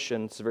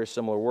submission. It's a very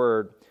similar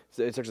word.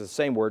 It's actually the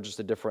same word, just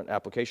a different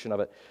application of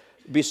it.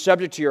 Be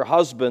subject to your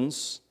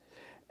husbands.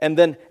 And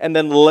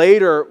then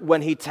later,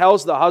 when he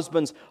tells the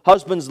husbands,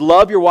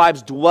 love your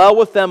wives, dwell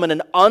with them in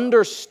an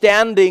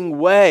understanding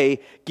way,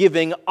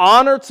 giving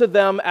honor to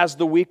them as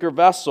the weaker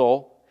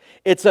vessel,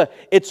 it's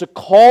a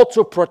call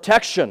to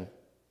protection.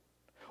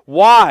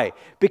 Why?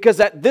 Because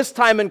at this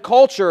time in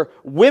culture,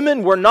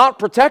 women were not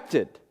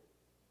protected.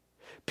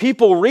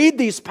 People read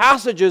these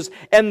passages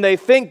and they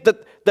think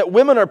that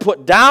women are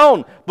put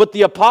down, but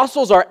the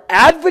apostles are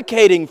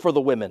advocating for the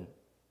women.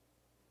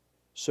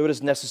 So it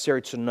is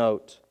necessary to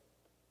note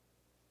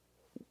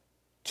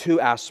two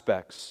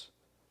aspects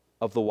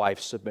of the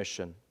wife's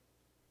submission.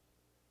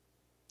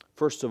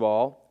 First of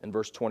all, in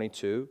verse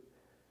 22,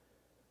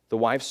 the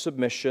wife's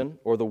submission,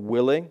 or the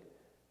willing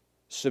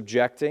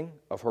subjecting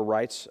of her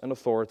rights and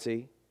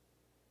authority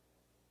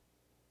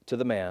to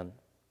the man,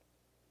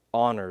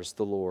 honors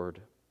the Lord.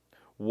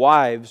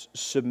 Wives,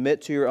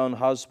 submit to your own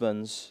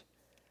husbands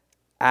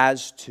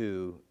as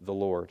to the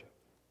Lord.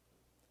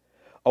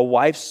 A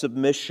wife's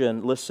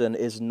submission, listen,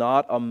 is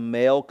not a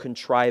male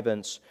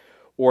contrivance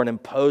or an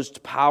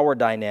imposed power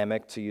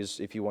dynamic, to use,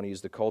 if you want to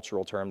use the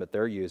cultural term that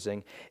they're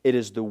using. It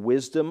is the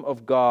wisdom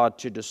of God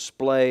to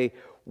display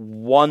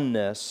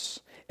oneness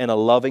in a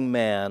loving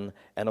man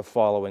and a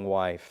following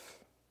wife.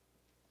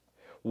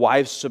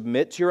 Wives,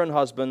 submit to your own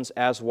husbands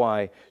as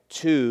why?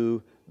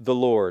 To the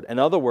Lord. In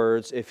other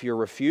words, if you're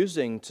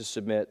refusing to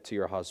submit to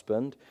your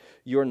husband,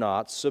 you're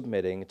not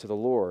submitting to the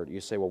Lord. You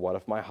say, well, what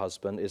if my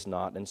husband is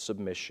not in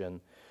submission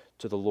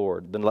to the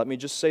Lord? Then let me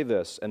just say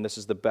this, and this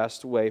is the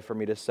best way for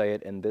me to say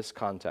it in this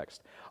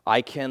context.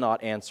 I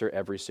cannot answer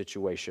every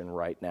situation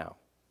right now.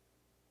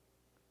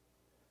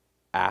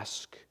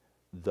 Ask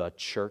the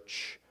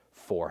church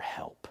for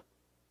help.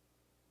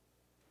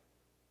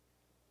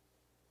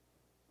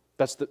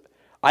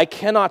 I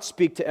cannot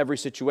speak to every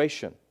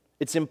situation.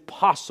 It's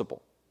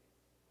impossible.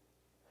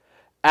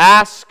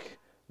 Ask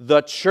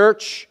the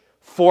church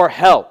for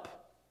help.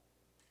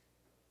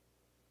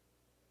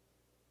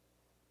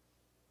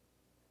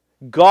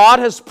 God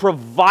has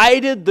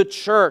provided the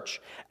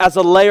church as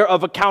a layer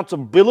of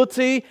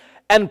accountability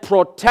and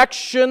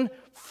protection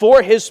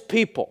for His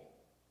people.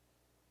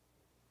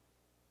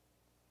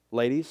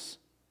 Ladies,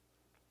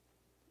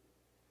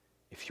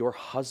 if your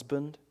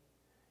husband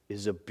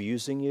is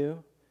abusing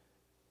you,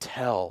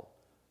 tell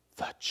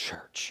the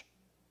church.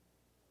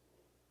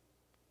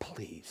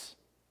 Please.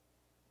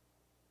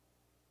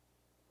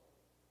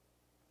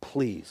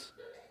 Please.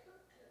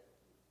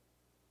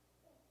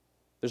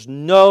 There's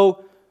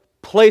no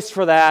place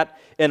for that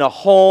in a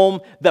home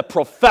that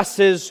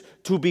professes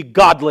to be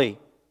godly.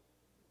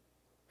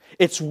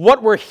 It's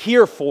what we're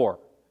here for.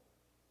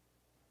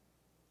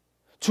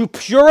 To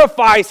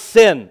purify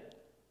sin.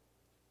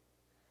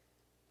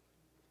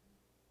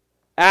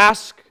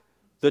 Ask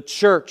the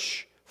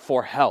church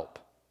for help.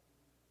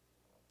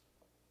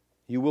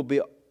 You will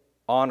be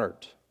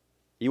honored.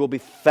 You will be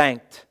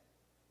thanked.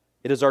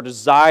 It is our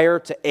desire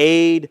to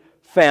aid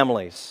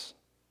families.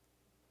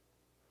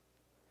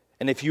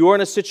 And if you are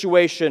in a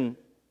situation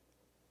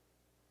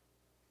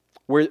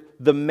where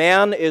the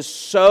man is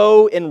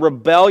so in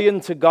rebellion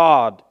to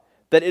God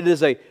that it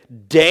is a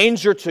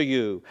danger to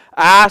you,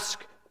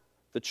 ask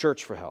the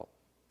church for help.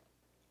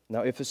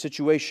 Now, if the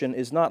situation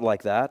is not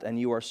like that, and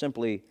you are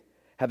simply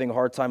having a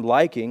hard time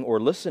liking or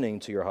listening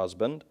to your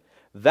husband,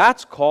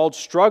 that's called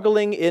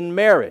struggling in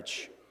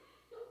marriage.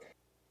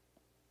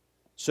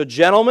 So,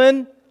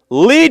 gentlemen,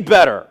 lead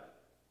better.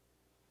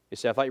 You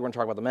say, I thought you were going to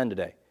talk about the men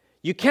today.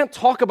 You can't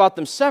talk about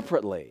them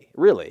separately,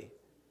 really.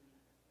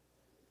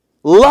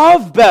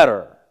 Love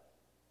better,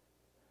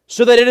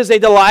 so that it is a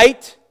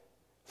delight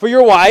for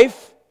your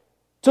wife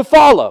to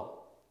follow.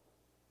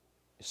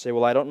 You say,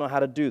 well, I don't know how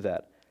to do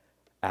that.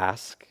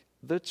 Ask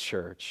the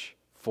church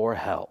for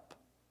help.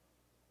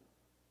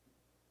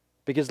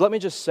 Because let me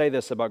just say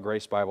this about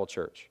Grace Bible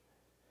Church.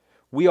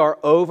 We are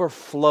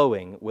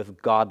overflowing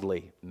with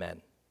godly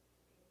men.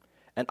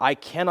 And I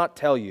cannot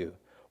tell you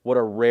what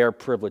a rare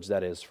privilege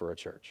that is for a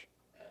church.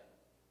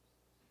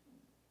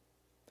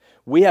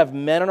 We have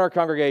men in our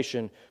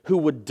congregation who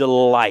would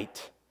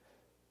delight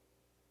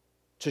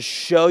to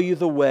show you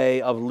the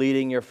way of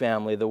leading your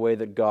family the way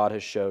that God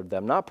has showed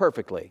them. Not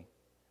perfectly,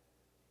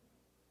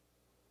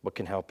 but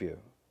can help you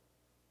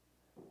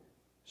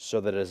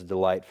so that it is a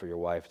delight for your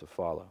wife to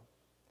follow.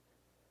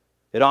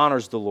 It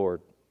honors the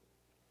Lord.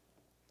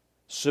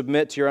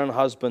 Submit to your own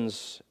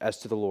husbands as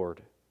to the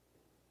Lord.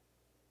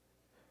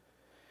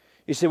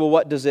 You say, well,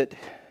 what does it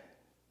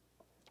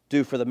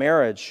do for the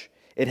marriage?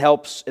 It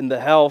helps in the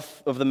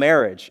health of the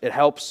marriage. It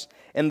helps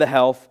in the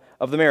health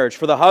of the marriage.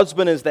 For the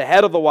husband is the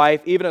head of the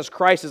wife, even as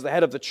Christ is the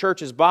head of the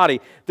church's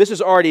body. This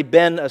has already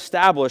been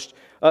established.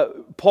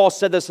 Paul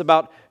said this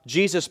about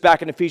Jesus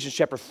back in Ephesians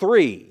chapter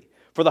 3.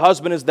 For the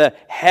husband is the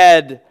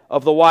head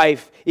of the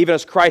wife, even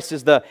as Christ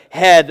is the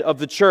head of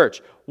the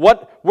church.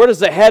 Where does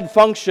the head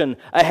function?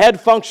 A head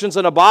functions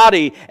in a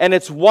body, and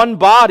it's one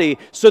body.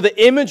 So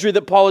the imagery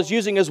that Paul is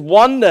using is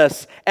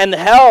oneness and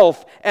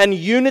health and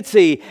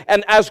unity.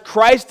 And as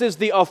Christ is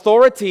the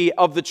authority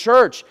of the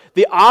church,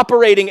 the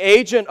operating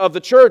agent of the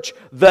church,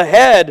 the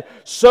head,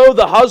 so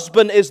the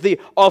husband is the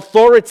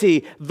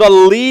authority, the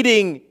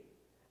leading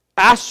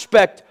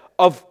aspect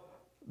of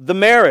the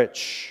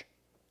marriage.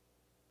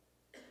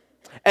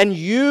 And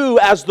you,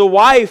 as the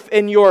wife,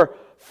 in your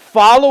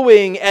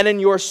following and in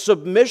your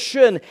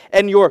submission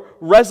and your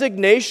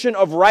resignation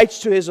of rights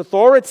to His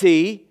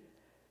authority,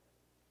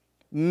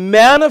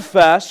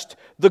 manifest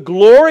the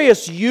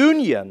glorious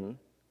union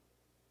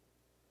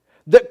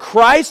that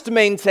Christ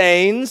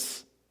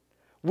maintains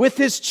with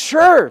His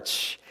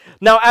church.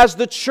 Now, as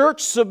the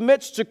church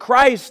submits to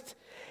Christ,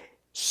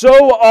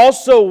 so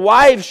also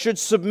wives should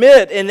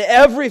submit in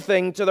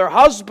everything to their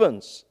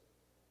husbands.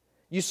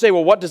 You say,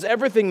 well, what does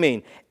everything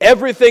mean?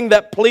 Everything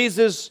that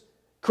pleases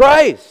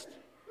Christ.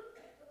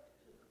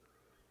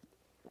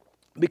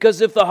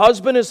 Because if the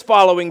husband is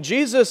following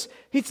Jesus,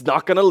 he's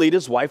not going to lead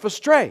his wife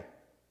astray.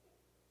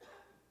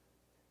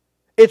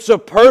 It's a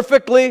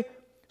perfectly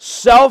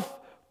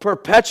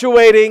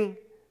self-perpetuating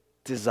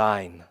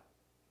design.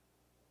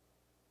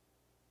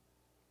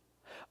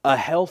 A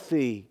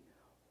healthy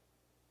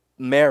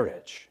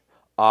marriage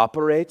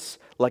operates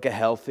like a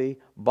healthy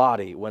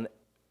body when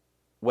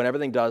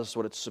everything does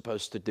what it's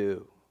supposed to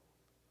do,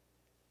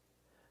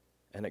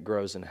 and it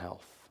grows in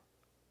health.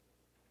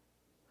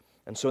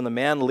 And so when the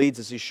man leads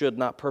as he should,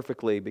 not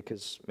perfectly,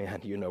 because,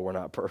 man, you know we're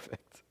not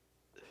perfect.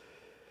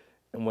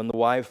 And when the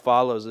wife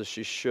follows as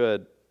she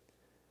should,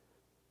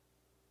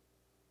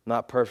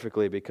 not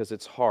perfectly because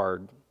it's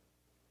hard,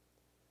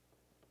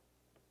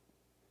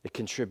 it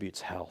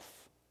contributes health.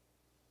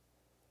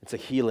 It's a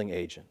healing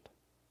agent.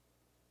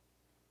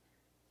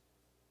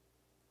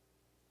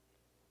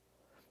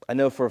 I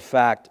know for a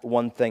fact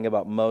one thing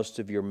about most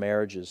of your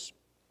marriages.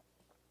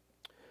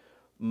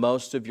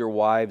 Most of you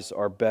wives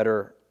are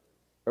better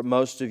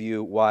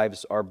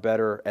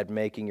at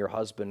making your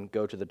husband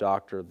go to the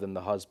doctor than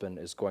the husband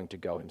is going to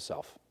go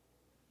himself.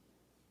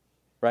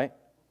 Right?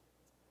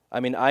 I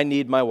mean, I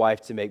need my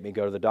wife to make me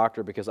go to the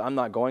doctor because I'm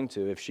not going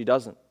to if she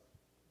doesn't.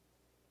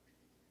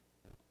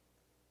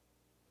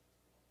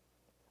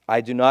 I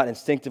do not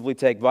instinctively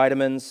take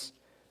vitamins,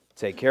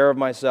 take care of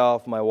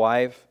myself. My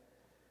wife,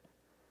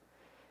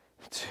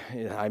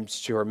 I'm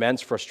to her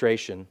immense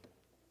frustration,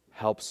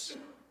 helps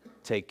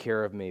take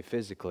care of me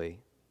physically.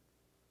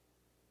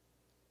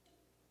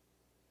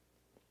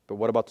 But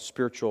what about the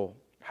spiritual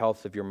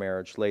health of your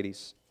marriage,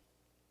 ladies?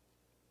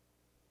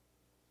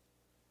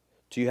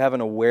 Do you have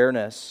an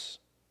awareness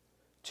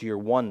to your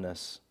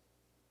oneness?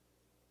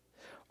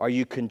 Are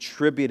you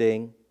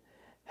contributing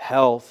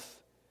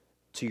health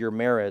to your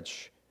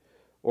marriage?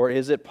 Or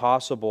is it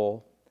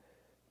possible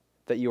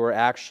that you are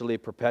actually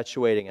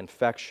perpetuating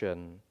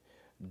infection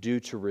due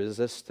to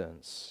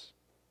resistance,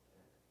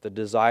 the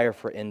desire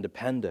for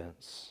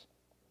independence?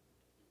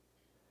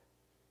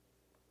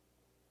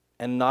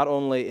 And not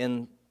only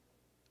in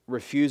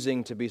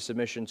refusing to be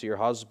submission to your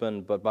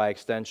husband, but by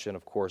extension,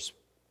 of course,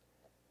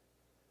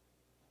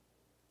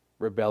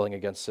 rebelling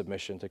against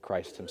submission to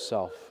Christ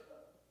himself.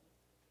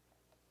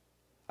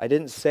 I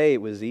didn't say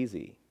it was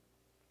easy.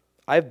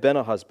 I've been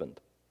a husband.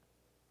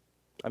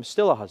 I'm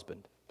still a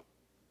husband.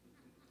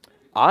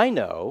 I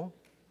know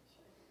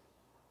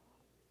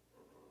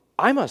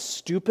I'm a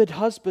stupid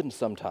husband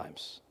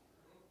sometimes.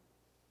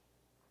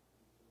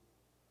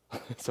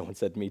 Someone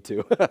said me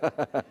too.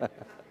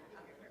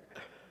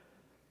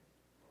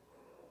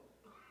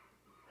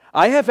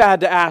 I have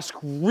had to ask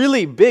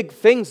really big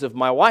things of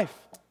my wife.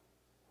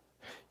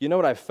 You know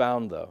what I've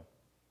found, though?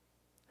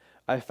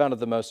 I found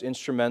that the most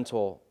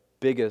instrumental,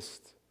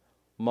 biggest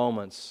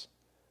moments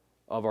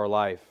of our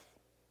life,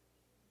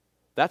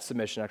 that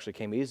submission actually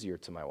came easier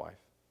to my wife.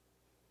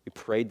 We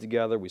prayed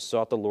together, we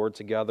sought the Lord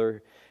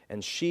together,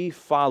 and she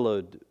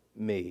followed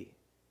me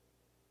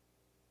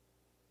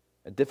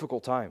at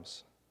difficult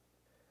times.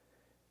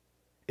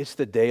 It's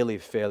the daily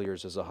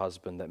failures as a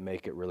husband that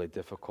make it really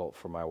difficult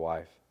for my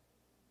wife,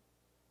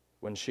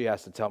 when she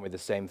has to tell me the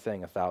same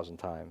thing 1,000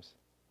 times.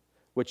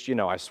 Which,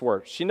 I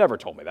swear, she never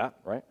told me that,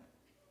 right?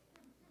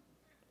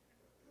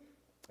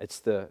 It's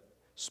the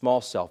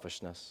small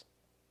selfishness.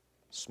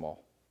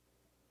 Small.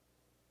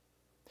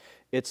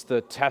 It's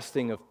the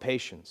testing of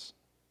patience.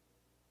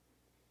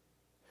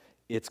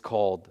 It's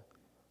called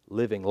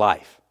living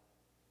life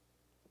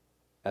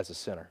as a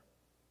sinner.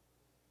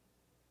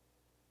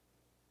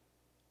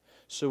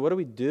 So what do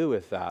we do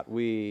with that?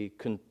 We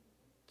can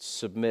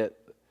submit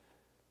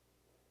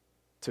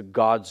to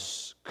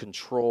God's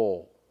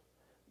control,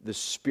 the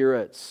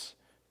Spirit's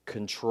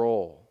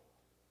control,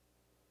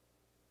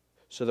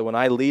 so that when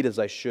I lead as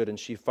I should and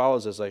she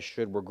follows as I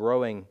should, we're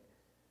growing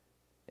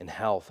in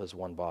health as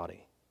one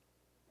body.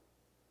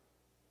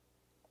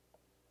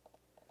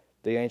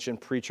 The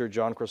ancient preacher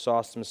John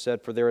Chrysostom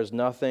said, "For there is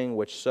nothing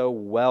which so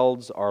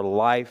welds our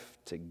life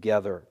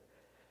together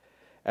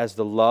as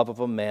the love of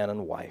a man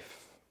and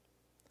wife.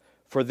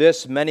 For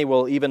this many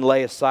will even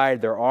lay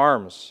aside their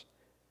arms.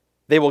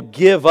 They will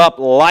give up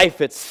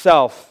life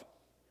itself."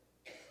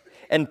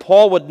 And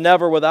Paul would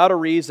never, without a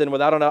reason,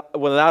 without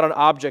an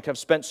object, have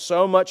spent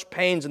so much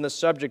pains in the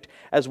subject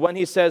as when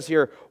he says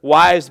here,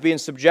 "Wives, be in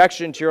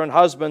subjection to your own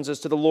husbands as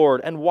to the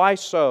Lord." And why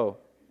so?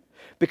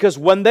 Because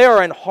when they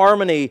are in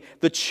harmony,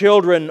 the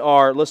children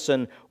are,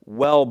 listen,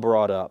 well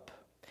brought up.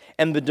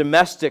 And the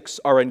domestics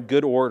are in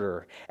good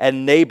order.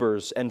 And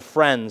neighbors and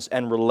friends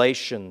and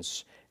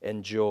relations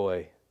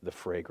enjoy the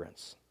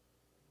fragrance.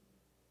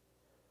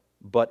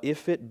 But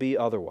if it be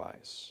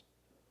otherwise,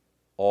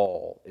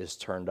 all is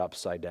turned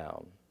upside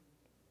down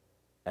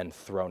and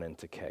thrown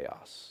into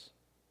chaos.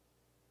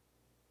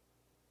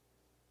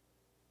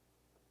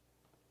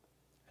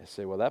 I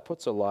say, well, that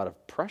puts a lot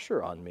of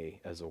pressure on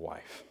me as a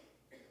wife.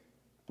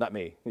 Not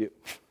me, you.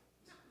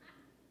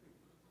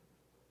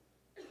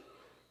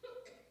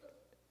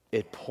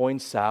 It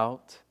points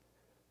out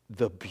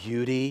the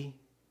beauty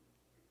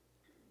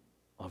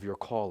of your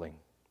calling.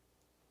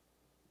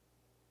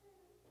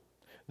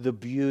 The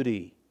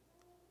beauty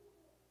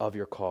of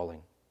your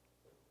calling.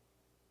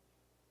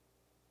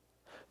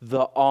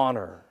 The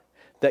honor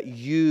that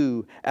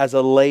you as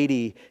a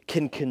lady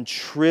can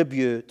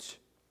contribute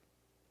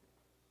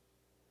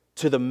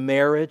to the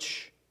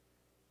marriage,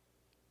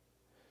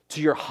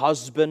 to your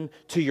husband,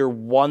 to your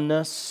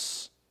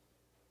oneness.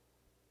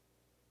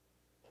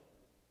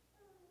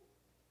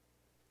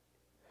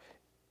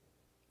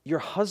 Your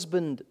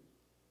husband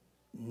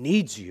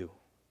needs you.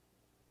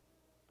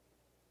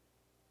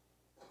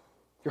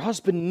 Your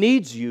husband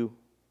needs you.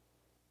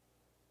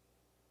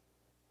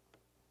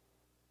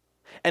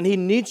 And he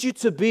needs you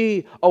to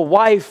be a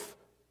wife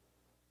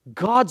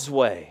God's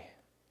way.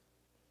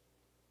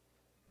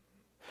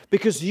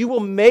 Because you will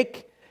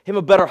make him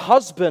a better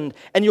husband,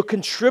 and you'll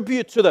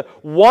contribute to the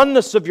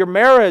oneness of your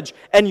marriage,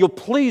 and you'll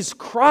please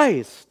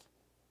Christ.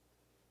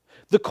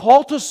 The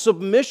call to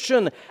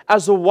submission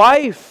as a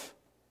wife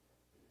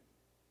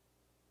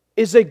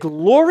is a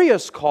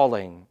glorious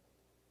calling,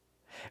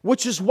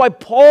 which is why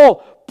Paul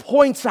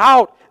points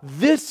out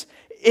this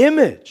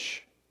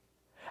image.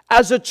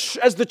 As the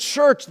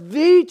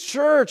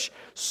church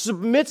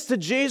submits to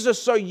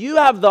Jesus, so you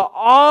have the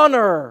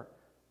honor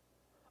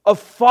of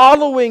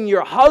following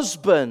your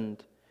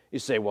husband. You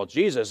say, well,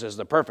 Jesus is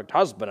the perfect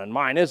husband and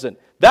mine isn't.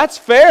 That's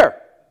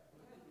fair.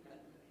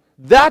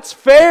 That's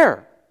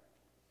fair.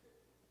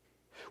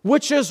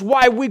 Which is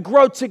why we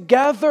grow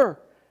together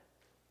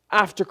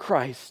after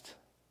Christ.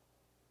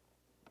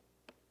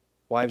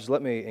 Wives,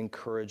 let me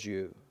encourage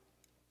you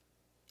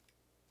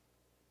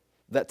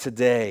that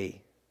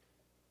today,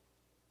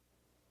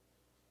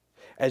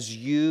 as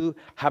you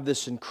have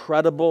this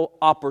incredible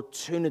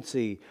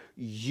opportunity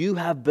you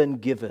have been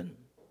given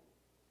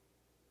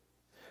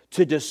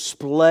to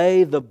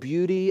display the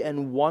beauty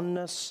and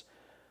oneness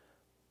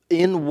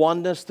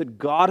that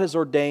God has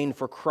ordained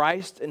for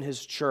Christ and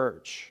His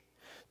church.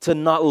 To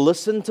not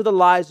listen to the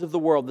lies of the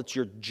world that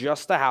you're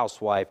just a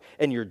housewife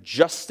and you're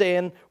just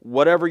staying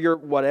whatever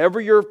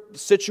your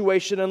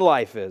situation in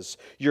life is.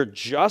 You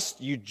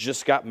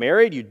just got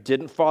married, you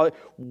didn't follow,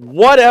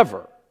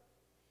 whatever.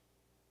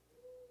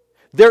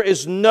 There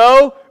is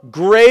no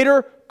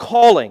greater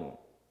calling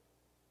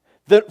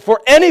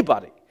for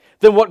anybody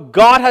than what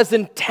God has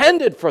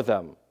intended for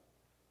them.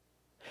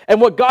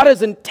 And what God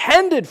has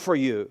intended for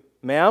you,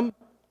 ma'am,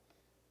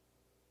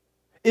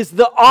 is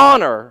the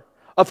honor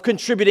of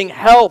contributing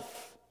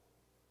health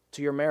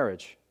to your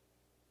marriage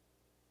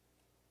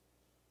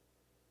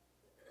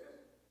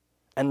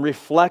and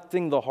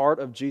reflecting the heart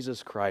of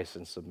Jesus Christ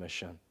in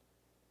submission.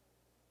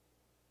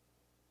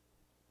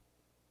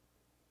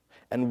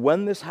 And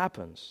when this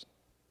happens,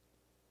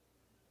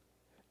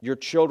 your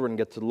children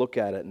get to look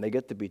at it and they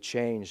get to be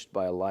changed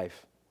by a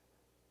life.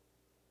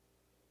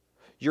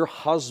 Your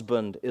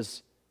husband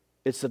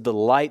it's a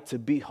delight to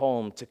be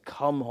home, to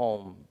come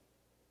home,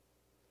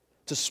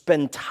 to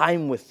spend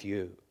time with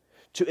you,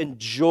 to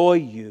enjoy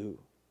you.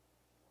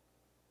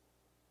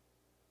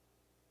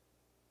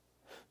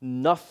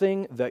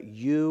 Nothing that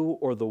you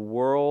or the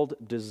world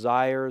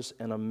desires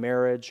in a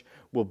marriage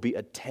will be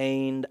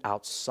attained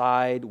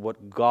outside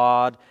what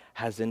God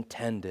has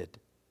intended.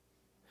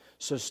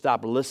 So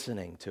stop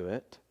listening to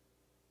it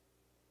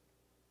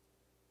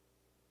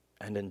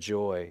and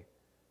enjoy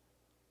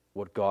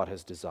what God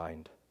has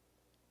designed.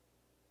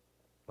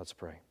 Let's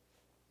pray.